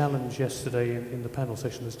was a challenge yesterday in the panel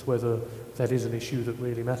session as to whether that is an issue that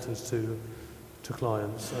really matters to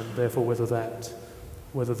clients, and therefore whether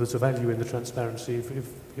there's a value in the transparency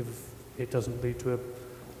if it doesn't lead to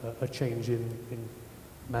a change in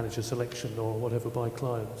manager selection or whatever by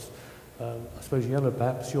clients. I suppose, Jella,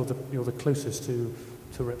 perhaps you're the closest to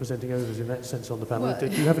representing owners in that sense on the panel. Well, do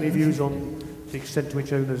you have any views on the extent to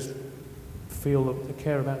which owners feel that they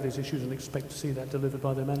care about these issues and expect to see that delivered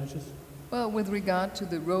by their managers? Well, with regard to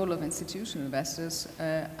the role of institutional investors,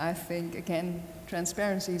 I think, again,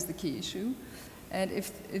 transparency is the key issue. And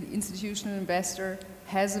if an institutional investor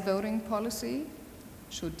has a voting policy,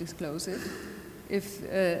 should disclose it. If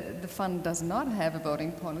the fund does not have a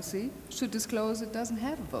voting policy, should disclose it doesn't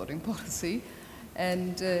have a voting policy.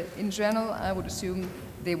 And in general, I would assume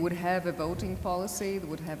they would have a voting policy, they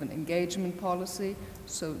would have an engagement policy,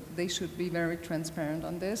 so they should be very transparent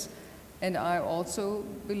on this. And I also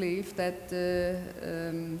believe that the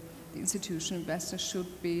institutional investors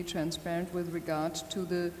should be transparent with regard to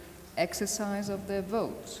the exercise of their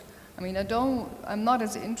votes. I mean, I'm not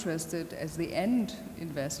as interested as the end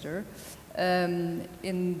investor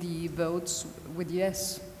in the votes with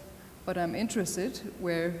yes, but I'm interested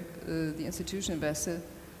where the institutional investor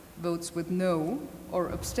votes with no or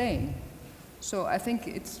abstain. So I think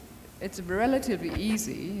it's relatively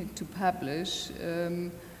easy to publish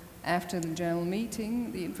after the general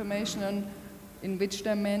meeting the information on in which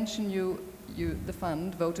dimension the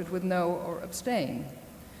fund voted with no or abstain.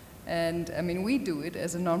 And I mean, we do it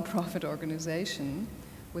as a non-profit organization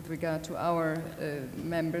with regard to our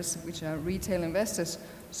members, which are retail investors.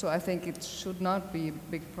 So I think it should not be a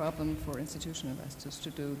big problem for institutional investors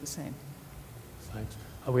to do the same. Thanks.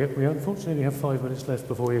 We unfortunately have 5 minutes left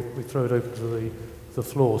before we throw it open to the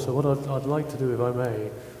floor. So what I'd like to do, if I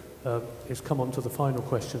may, is come on to the final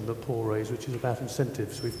question that Paul raised, which is about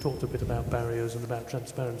incentives. We've talked a bit about barriers and about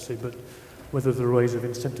transparency, but whether there are ways of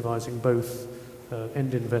incentivizing both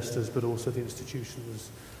end investors but also the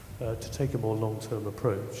institutions to take a more long-term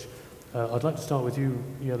approach. I'd like to start with you,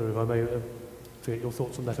 Jella, if I may, to get your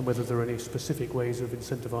thoughts on that, and whether there are any specific ways of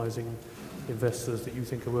incentivizing investors that you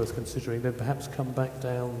think are worth considering. Then perhaps come back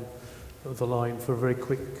down the line for a very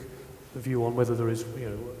quick view on whether there is,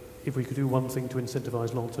 if we could do one thing to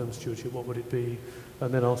incentivize long-term stewardship, what would it be?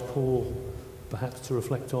 And then ask Paul perhaps to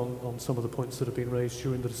reflect on some of the points that have been raised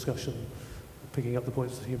during the discussion, picking up the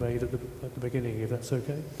points that he made at the beginning, if that's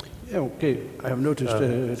okay. Yeah, okay. I have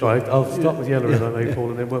noticed... Sorry, I'll start with Jella, if I may,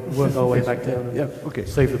 Paul, and then work our way back down and okay.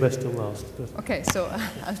 Save the best till last. Okay, so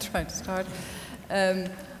I'll try to start.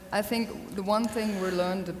 I think the one thing we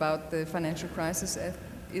learned about the financial crisis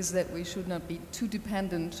is that we should not be too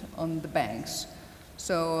dependent on the banks.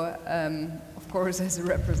 So, of course, as a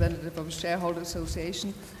representative of a shareholder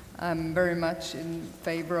association, I'm very much in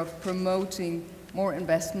favor of promoting more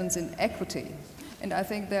investments in equity. And I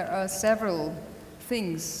think there are several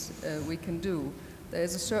things we can do. There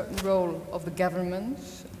is a certain role of the government,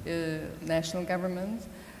 national government.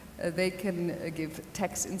 They can give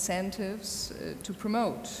tax incentives to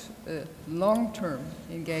promote long-term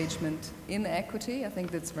engagement in equity. I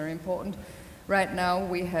think that's very important. Right now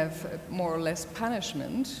we have more or less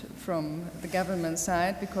punishment from the government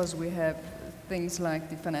side because we have things like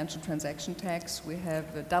the financial transaction tax, we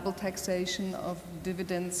have double taxation of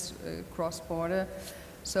dividends cross-border.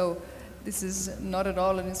 So this is not at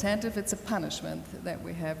all an incentive, it's a punishment that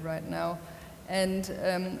we have right now.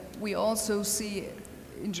 And we also see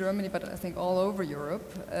in Germany, but I think all over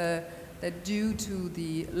Europe, that due to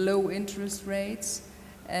the low interest rates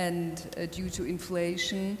and due to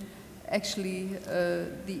inflation, actually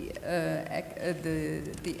the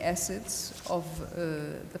assets of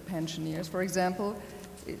the pensioners, for example,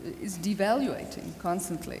 is devaluating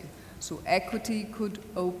constantly. So equity could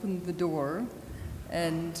open the door.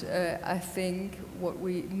 And I think what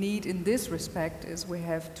we need in this respect is we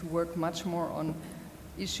have to work much more on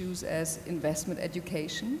issues as investment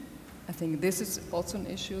education. I think this is also an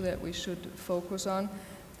issue that we should focus on.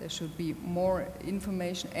 There should be more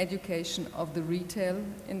information, education of the retail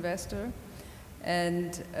investor.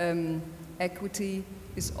 And equity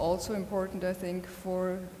is also important, I think,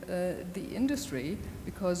 for the industry,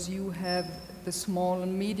 because you have the small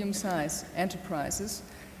and medium-sized enterprises,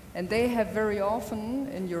 and they have very often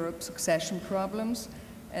in Europe succession problems,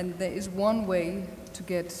 and there is one way to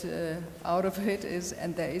get out of it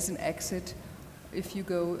and there is an exit if you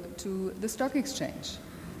go to the stock exchange.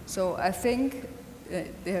 So I think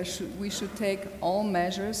we should take all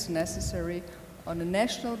measures necessary on a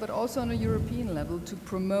national but also on a European level to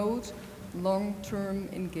promote long-term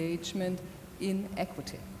engagement in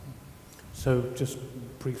equity. So just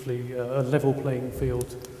briefly, a level playing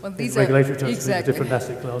field well, in regulatory terms between different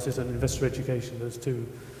asset classes and investor education. There's two.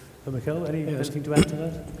 Mikhail, anything to add to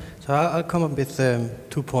that? So I'll come up with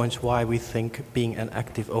 2 points why we think being an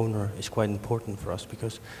active owner is quite important for us,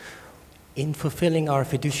 because in fulfilling our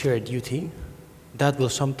fiduciary duty, that will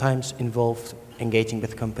sometimes involve engaging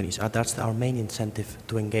with companies. That's our main incentive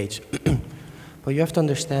to engage. But you have to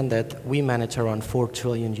understand that we manage around $4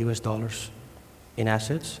 trillion in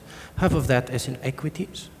assets. Half of that is in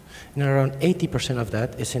equities, and around 80% of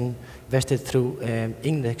that is invested through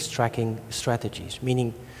index tracking strategies,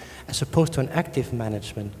 meaning as opposed to an active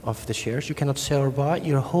management of the shares, you cannot sell or buy,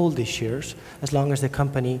 you hold these shares as long as the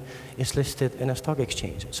company is listed in a stock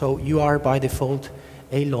exchange. So you are by default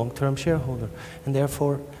a long-term shareholder. And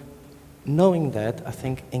therefore, knowing that, I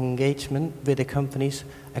think engagement with the companies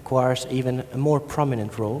acquires even a more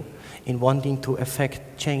prominent role in wanting to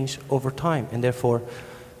affect change over time. And therefore,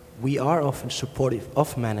 we are often supportive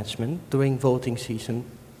of management during voting season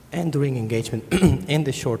and during engagement in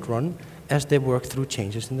the short run as they work through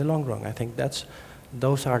changes in the long run. I think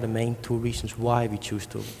those are the main two reasons why we choose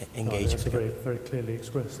to engage. That's very, very clearly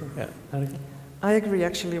expressed. Yeah. I agree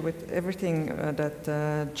actually with everything that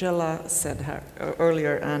Jella said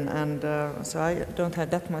earlier, and so I don't have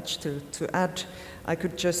that much to add. I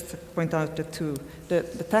could just point out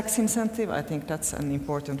the tax incentive. I think that's an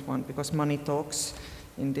important one because money talks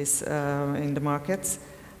in the markets.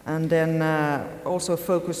 And then also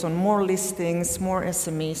focus on more listings, more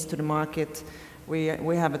SMEs to the market.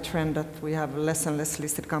 We have a trend that we have less and less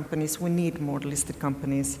listed companies. We need more listed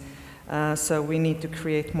companies. So we need to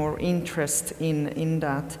create more interest in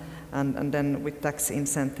that, and then with tax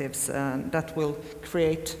incentives, that will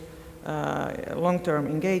create long-term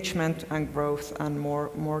engagement and growth and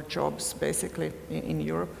more jobs, basically, in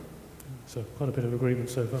Europe. So quite a bit of agreement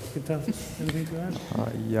so far. Gintautas, anything to add?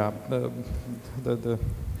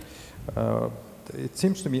 It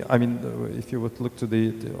seems to me, I mean, if you would look to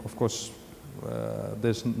of course,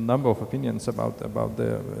 there's a number of opinions about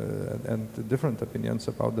and different opinions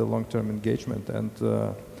about the long-term engagement and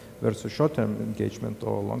versus short-term engagement,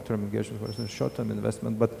 or long-term engagement versus short-term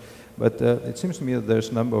investment. But it seems to me that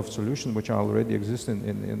there's a number of solutions which are already exist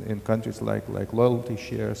in countries like loyalty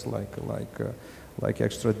shares, like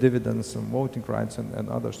extra dividends and voting rights and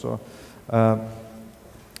others. So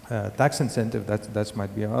tax incentive, that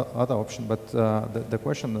might be other option. But the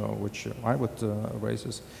question which I would raise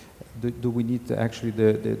is, do we need actually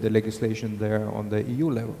the legislation there on the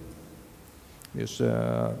EU level? Because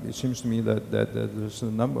it seems to me that there's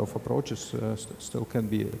a number of approaches still can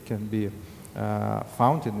be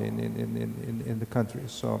found in the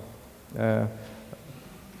countries. So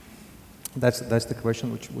that's the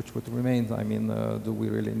question which would remain. I mean, do we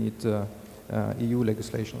really need EU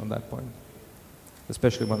legislation on that point?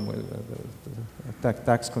 especially when with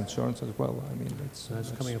tax concerns as well. I mean,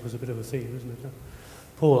 that's coming up as a bit of a theme, isn't it?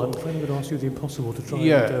 Paul, I'm afraid I'm going to ask you the impossible to try and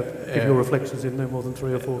give your reflections in no more than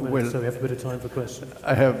 3 or 4 minutes, so we have a bit of time for questions.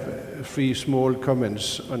 I have 3 small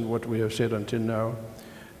comments on what we have said until now.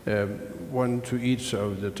 One to each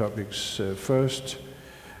of the topics. First,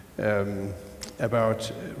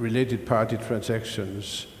 about related party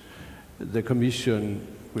transactions. The Commission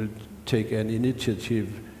will take an initiative,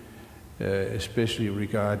 especially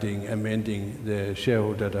regarding amending the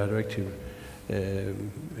shareholder directive,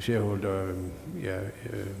 shareholder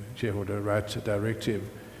rights directive,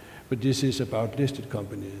 but this is about listed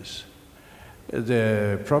companies.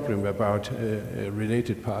 The problem about a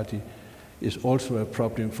related party is also a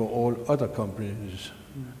problem for all other companies,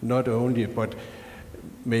 not only, but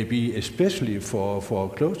maybe especially for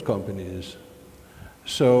closed companies.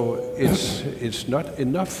 So it's not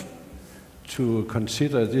enough to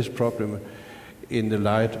consider this problem in the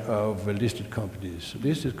light of listed companies.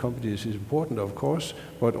 Listed companies is important, of course,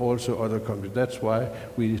 but also other companies. That's why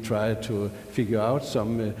we try to figure out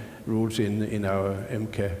some rules in our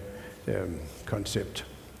EMCA concept.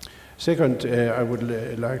 Second, I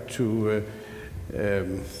would like to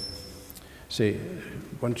say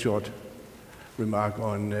one short remark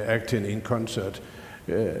on acting in concert.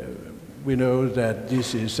 We know that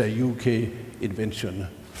this is a UK invention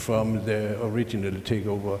from the original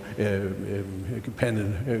takeover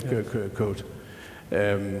panel code,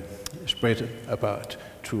 spread about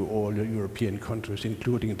to all the European countries,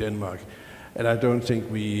 including Denmark. And I don't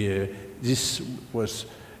think this was,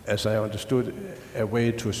 as I understood, a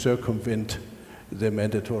way to circumvent the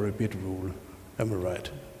mandatory bid rule. Am I right?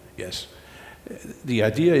 Yes. The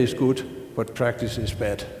idea is good, but practice is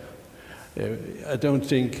bad. I don't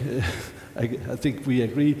think, I think we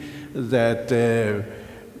agree that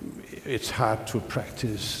it's hard to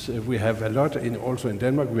practice. We have a lot, also in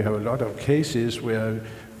Denmark, we have a lot of cases where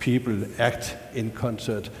people act in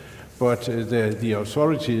concert, but the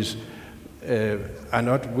authorities are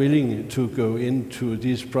not willing to go into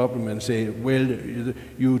this problem and say, well,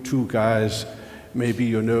 you 2 guys, maybe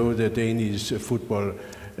you know the Danish football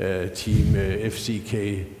team,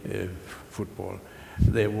 FCK football.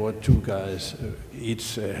 There were 2 guys,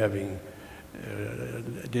 each having a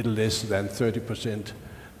little less than 30%.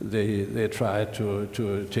 They tried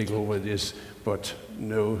to take over this, but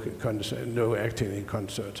no acting in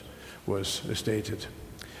concert was stated.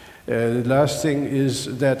 The last thing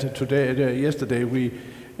is that yesterday we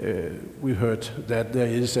heard that there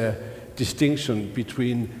is a distinction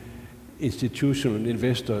between institutional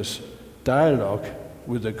investors' dialogue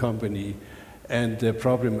with the company and the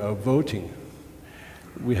problem of voting.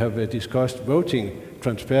 We have discussed voting,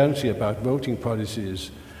 transparency about voting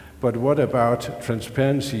policies, but what about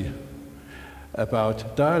transparency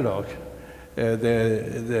about dialogue?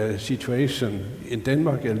 The situation in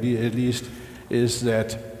Denmark, at least, is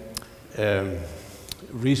that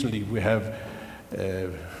recently we have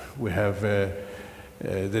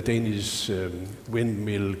the Danish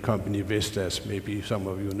windmill company Vestas. Maybe some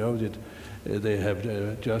of you know it. They have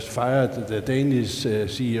just fired the Danish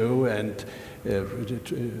CEO, and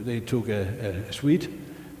they took a Swede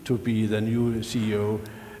to be the new CEO.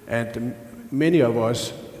 And many of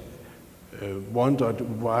us wondered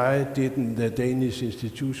why didn't the Danish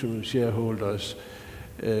institutional shareholders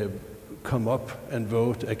come up and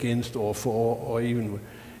vote against or for, or even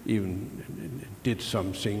did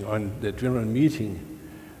something on the general meeting.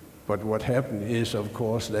 But what happened is, of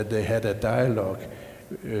course, that they had a dialogue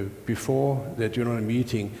before the general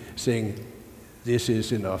meeting saying, this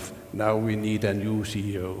is enough, now we need a new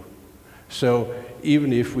CEO. So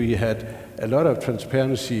even if we had a lot of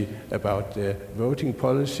transparency about the voting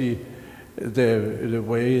policy, the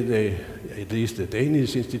way at least the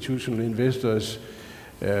Danish institutional investors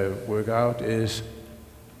work out is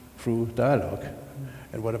through dialogue.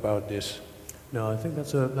 And what about this? No, I think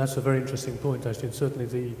that's a very interesting point, actually, and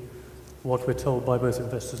certainly what we're told by both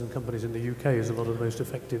investors and companies in the UK is a lot of the most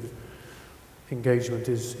effective engagement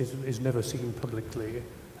is never seen publicly,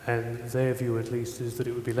 and their view at least is that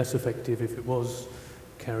it would be less effective if it was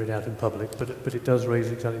carried out in public, but it does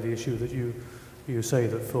raise exactly the issue that you say,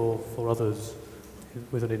 that for others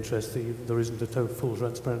with an interest there isn't a full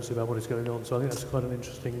transparency about what is going on. So I think that's quite an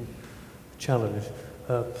interesting challenge.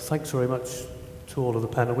 Thanks very much to all of the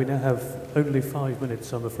panel. We now have only 5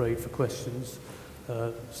 minutes, I'm afraid, for questions.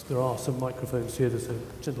 There are some microphones here. There's a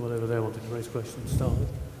gentleman over there wanting to raise questions. Start with.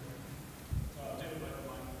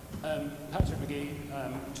 Patrick McGee,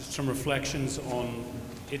 just some reflections on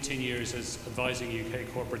 18 years as advising UK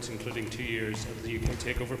corporates, including 2 years of the UK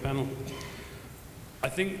Takeover Panel. I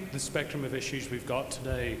think the spectrum of issues we've got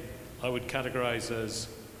today I would categorize as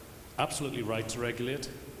absolutely right to regulate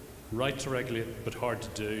but hard to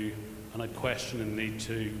do, and I'd question the need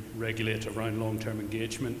to regulate around long-term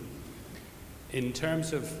engagement. In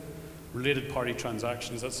terms of related party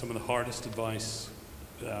transactions, that's some of the hardest advice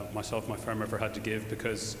myself and my firm ever had to give,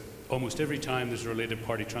 because almost every time there's a related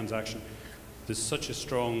party transaction, there's such a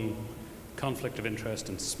strong conflict of interest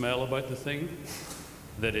and smell about the thing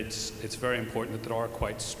that it's very important that there are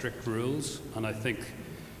quite strict rules. And I think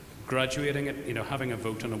graduating it, having a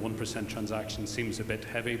vote on a 1% transaction seems a bit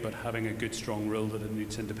heavy, but having a good strong rule that it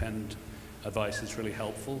needs independent advice is really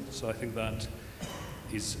helpful. So I think that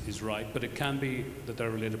is right, but it can be that there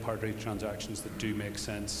are related party transactions that do make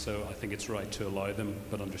sense, so I think it's right to allow them,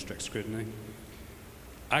 but under strict scrutiny.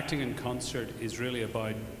 Acting in concert is really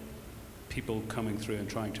about people coming through and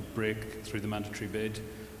trying to break through the mandatory bid,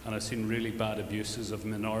 and I've seen really bad abuses of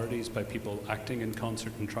minorities by people acting in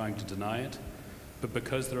concert and trying to deny it. But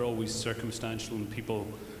because they're always circumstantial and people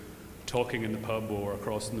talking in the pub or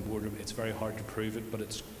across in the boardroom, it's very hard to prove it, but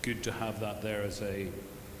it's good to have that there as a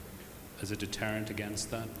deterrent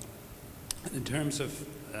against that. In terms of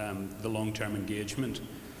the long-term engagement,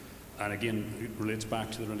 and again, it relates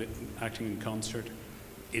back to the acting in concert,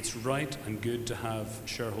 it's right and good to have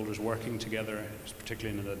shareholders working together,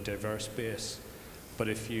 particularly in a diverse base. But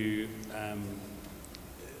if you, I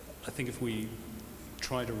think if we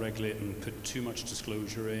try to regulate and put too much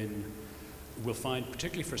disclosure in, we'll find,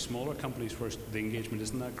 particularly for smaller companies where the engagement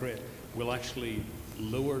isn't that great, we'll actually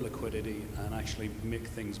lower liquidity and actually make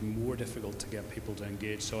things more difficult to get people to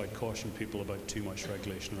engage. So I'd caution people about too much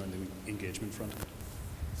regulation around the engagement front.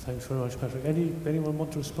 Thanks very much, Patrick. Anyone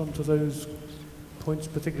want to respond to those points,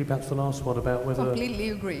 particularly perhaps the last one about whether... Completely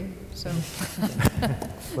agree. So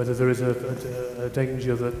whether there is a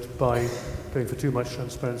danger that by going for too much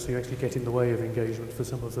transparency you actually get in the way of engagement for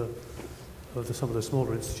some of the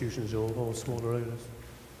smaller institutions or smaller owners.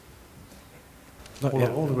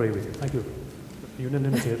 All agree with you. Thank you.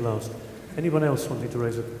 Unanimity at last. Anyone else wanting to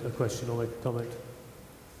raise a question or make a comment?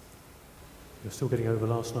 You're still getting over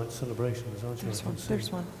last night's celebrations, aren't you?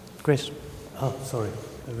 There's one. Chris. Ah, sorry,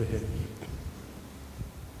 over here.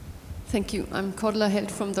 Thank you. I'm Cordula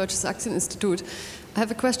Held from Deutsches Aktieninstitut. I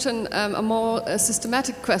have a question, a more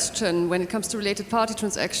systematic question when it comes to related party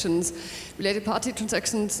transactions. Related party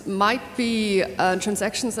transactions might be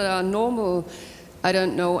transactions that are normal, I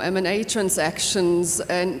don't know, M&A transactions,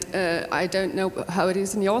 and I don't know how it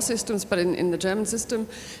is in your systems, but in the German system,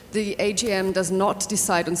 the AGM does not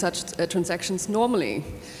decide on such transactions normally.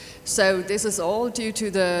 So this is all due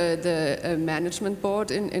to the management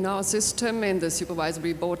board in our system, and the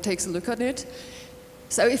supervisory board takes a look at it.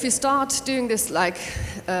 So if you start doing this, like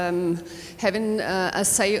having a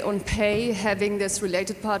say on pay, having this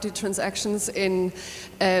related party transactions in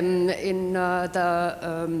the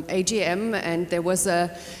AGM, and there was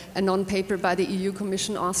a non-paper by the EU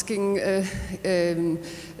Commission asking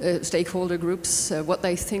stakeholder groups what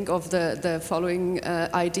they think of the following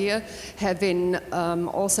idea, having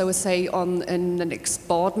also a say on the next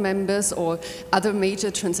board members or other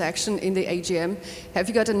major transaction in the AGM. Have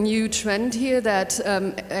you got a new trend here that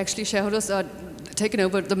actually shareholders are taking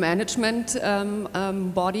over the management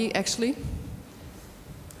body, actually?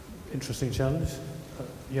 Interesting challenge.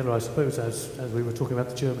 Jella, I suppose, as we were talking about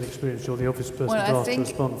the German experience, you're the obvious person to ask to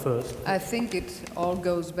respond first. I think it all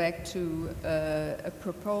goes back to a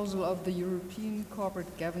proposal of the European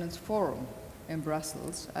Corporate Governance Forum in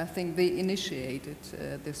Brussels. I think they initiated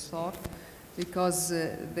this thought because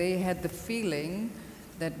they had the feeling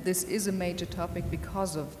that this is a major topic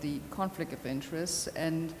because of the conflict of interests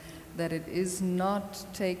and that it is not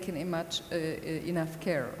taken enough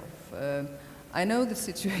care of. I know the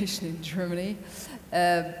situation in Germany,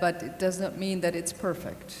 but it does not mean that it's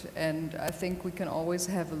perfect. And I think we can always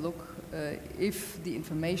have a look if the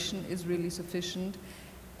information is really sufficient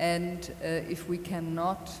and if we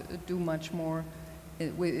cannot do much more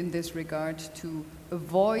in this regard to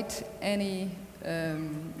avoid any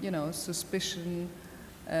suspicion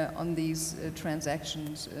on these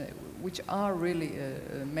transactions, which are really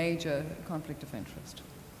a major conflict of interest.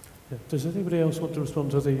 Yeah. Does anybody else want to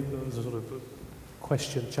respond to the sort of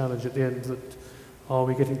question, challenge at the end, that are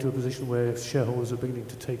we getting to a position where shareholders are beginning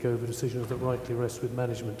to take over decisions that rightly rest with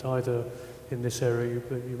management, either in this area,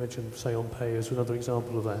 you mentioned say on pay as another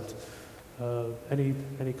example of that.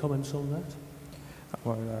 Any comments on that?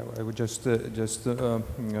 Well, I would just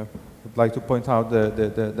would like to point out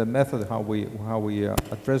the method how we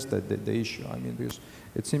address the issue. I mean, because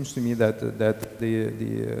it seems to me that the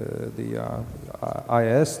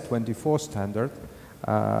IAS 24 standard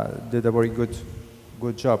did a very good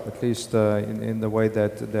good job, at least in the way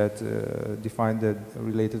that defined the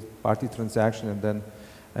related party transaction,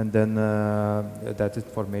 and then that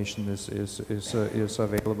information is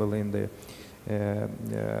available in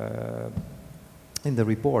the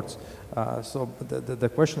reports. So the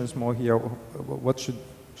question is more here: what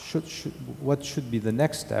should be the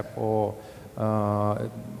next step, or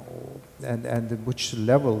and at which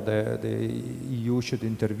level the EU should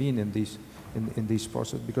intervene in these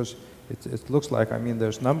processes? Because it looks like, I mean,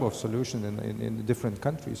 there's a number of solutions in different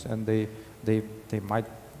countries, and they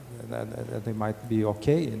might be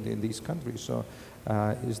okay in these countries. So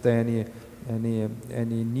is there any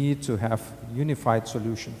need to have unified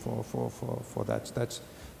solution for that?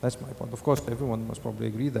 That's my point. Of course, everyone must probably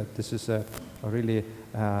agree that this is a really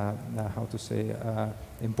how to say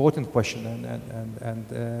important question, and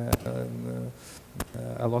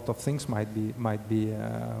a lot of things might be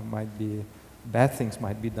bad things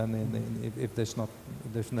might be done if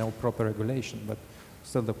there's no proper regulation. But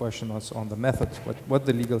still, the question was on the methods. What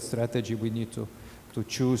the legal strategy we need to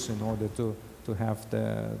choose in order to have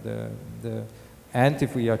the and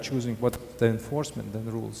if we are choosing what the enforcement then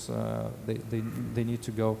rules, they need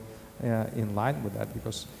to go in line with that,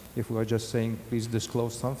 because if we are just saying please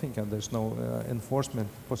disclose something and there's no enforcement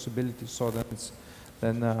possibility, so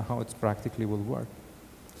then how it practically will work.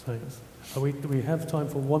 Thanks. Do we have time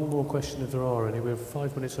for one more question if there are any? We have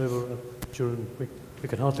 5 minutes over during. We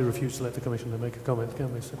can hardly refuse to let the Commissioner make a comment,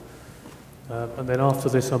 can we? So, and then after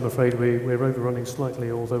this, I'm afraid we're overrunning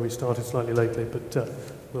slightly, although we started slightly lately, but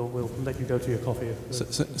we'll let you go to your coffee.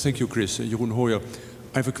 Thank you, Chris. Jeroen Hoyer.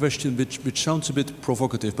 I have a question which sounds a bit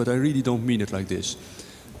provocative, but I really don't mean it like this.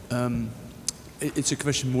 It's a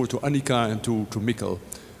question more to Annika and to Mikkel.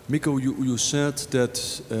 Mikkel, you said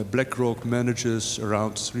that BlackRock manages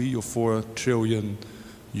around 3 or 4 trillion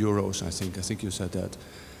euros, I think you said that.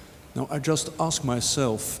 Now, I just ask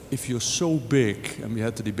myself, if you're so big, and we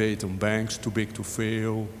had the debate on banks, too big to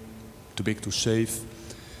fail, too big to save,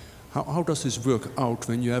 how does this work out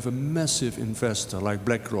when you have a massive investor like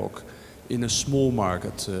BlackRock in a small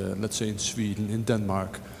market, let's say in Sweden, in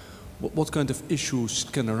Denmark? What kind of issues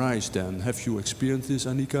can arise then? Have you experienced this,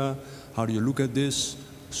 Annika? How do you look at this?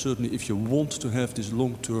 Certainly, if you want to have this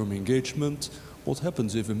long-term engagement, what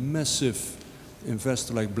happens if a massive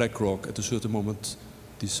investor like BlackRock at a certain moment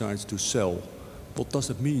decides to sell? What does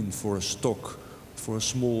it mean for a stock, for a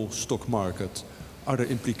small stock market? Are there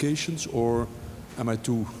implications, or am I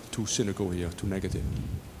too cynical here, too negative?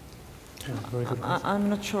 Yeah, very good. I'm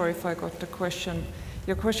not sure if I got the question.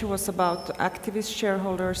 Your question was about activist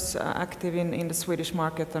shareholders active in the Swedish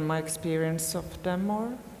market and my experience of them,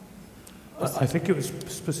 or? I think it was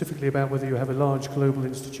specifically about whether you have a large global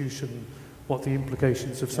institution, what the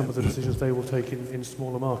implications of some of the decisions they will take in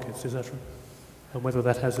smaller markets, is that right? And whether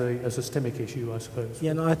that has a systemic issue, I suppose.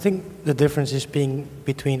 Yeah, no, I think the difference is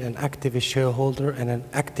between an activist shareholder and an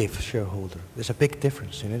active shareholder. There's a big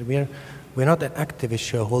difference in it. We're not an activist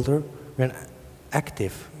shareholder, we're an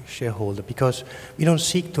active shareholder, because we don't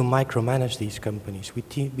seek to micromanage these companies.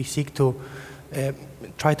 We seek to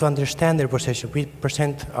try to understand their position. We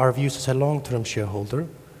present our views as a long-term shareholder,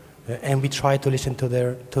 and we try to listen to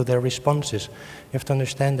their responses. You have to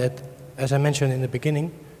understand that, as I mentioned in the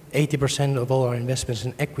beginning, 80% of all our investments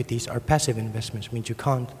in equities are passive investments, means you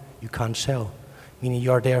can't sell, meaning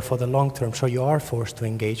you are there for the long term. So you are forced to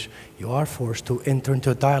engage, you are forced to enter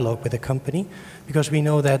into a dialogue with the company, because we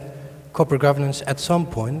know that corporate governance at some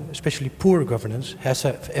point, especially poor governance, has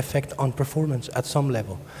an effect on performance at some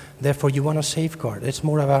level. Therefore, you want to safeguard. It's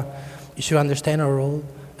more of you should understand our role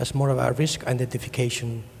as more of a risk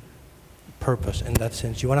identification purpose in that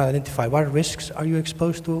sense. You want to identify what risks are you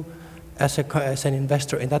exposed to as an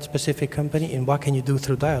investor in that specific company, and what can you do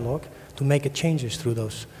through dialogue to make changes through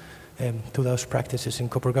those practices in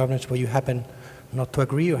corporate governance where you happen not to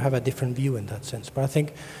agree or have a different view in that sense. But I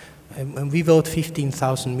think when we vote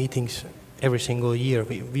 15,000 meetings every single year,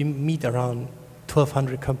 we meet around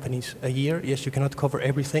 1,200 companies a year. Yes, you cannot cover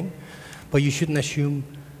everything, but you shouldn't assume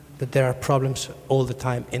that there are problems all the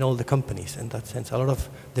time in all the companies in that sense. A lot of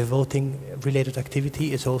the voting related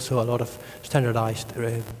activity is also a lot of standardized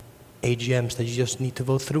AGMs that you just need to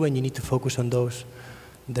vote through, and you need to focus on those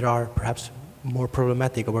that are perhaps more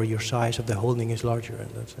problematic, or where your size of the holding is larger in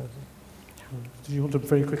that sense. Did you want to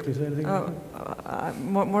very quickly say anything?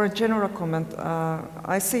 More a general comment.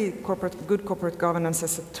 I see good corporate governance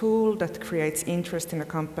as a tool that creates interest in a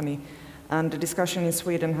company, and the discussion in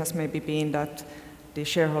Sweden has maybe been that the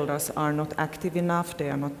shareholders are not active enough, they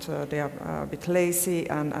are a bit lazy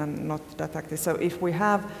and not that active. So if we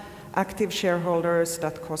have active shareholders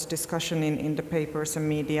that cause discussion in the papers and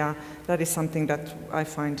media, that is something that I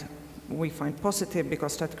find we find positive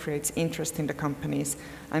because that creates interest in the companies,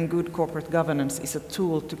 and good corporate governance is a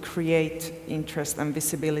tool to create interest and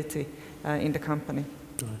visibility in the company.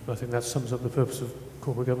 I think that sums up the purpose of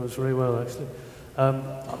corporate governance very well, actually.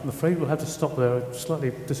 I'm afraid we'll have to stop there. I'm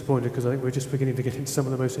slightly disappointed because I think we're just beginning to get into some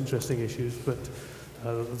of the most interesting issues, but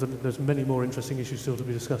there's many more interesting issues still to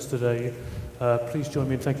be discussed today. Please join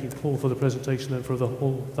me in thanking Paul for the presentation and for the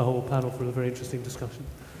whole panel for a very interesting discussion.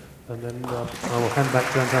 And then I will hand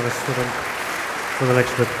back to Andersen for the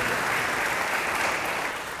next bit.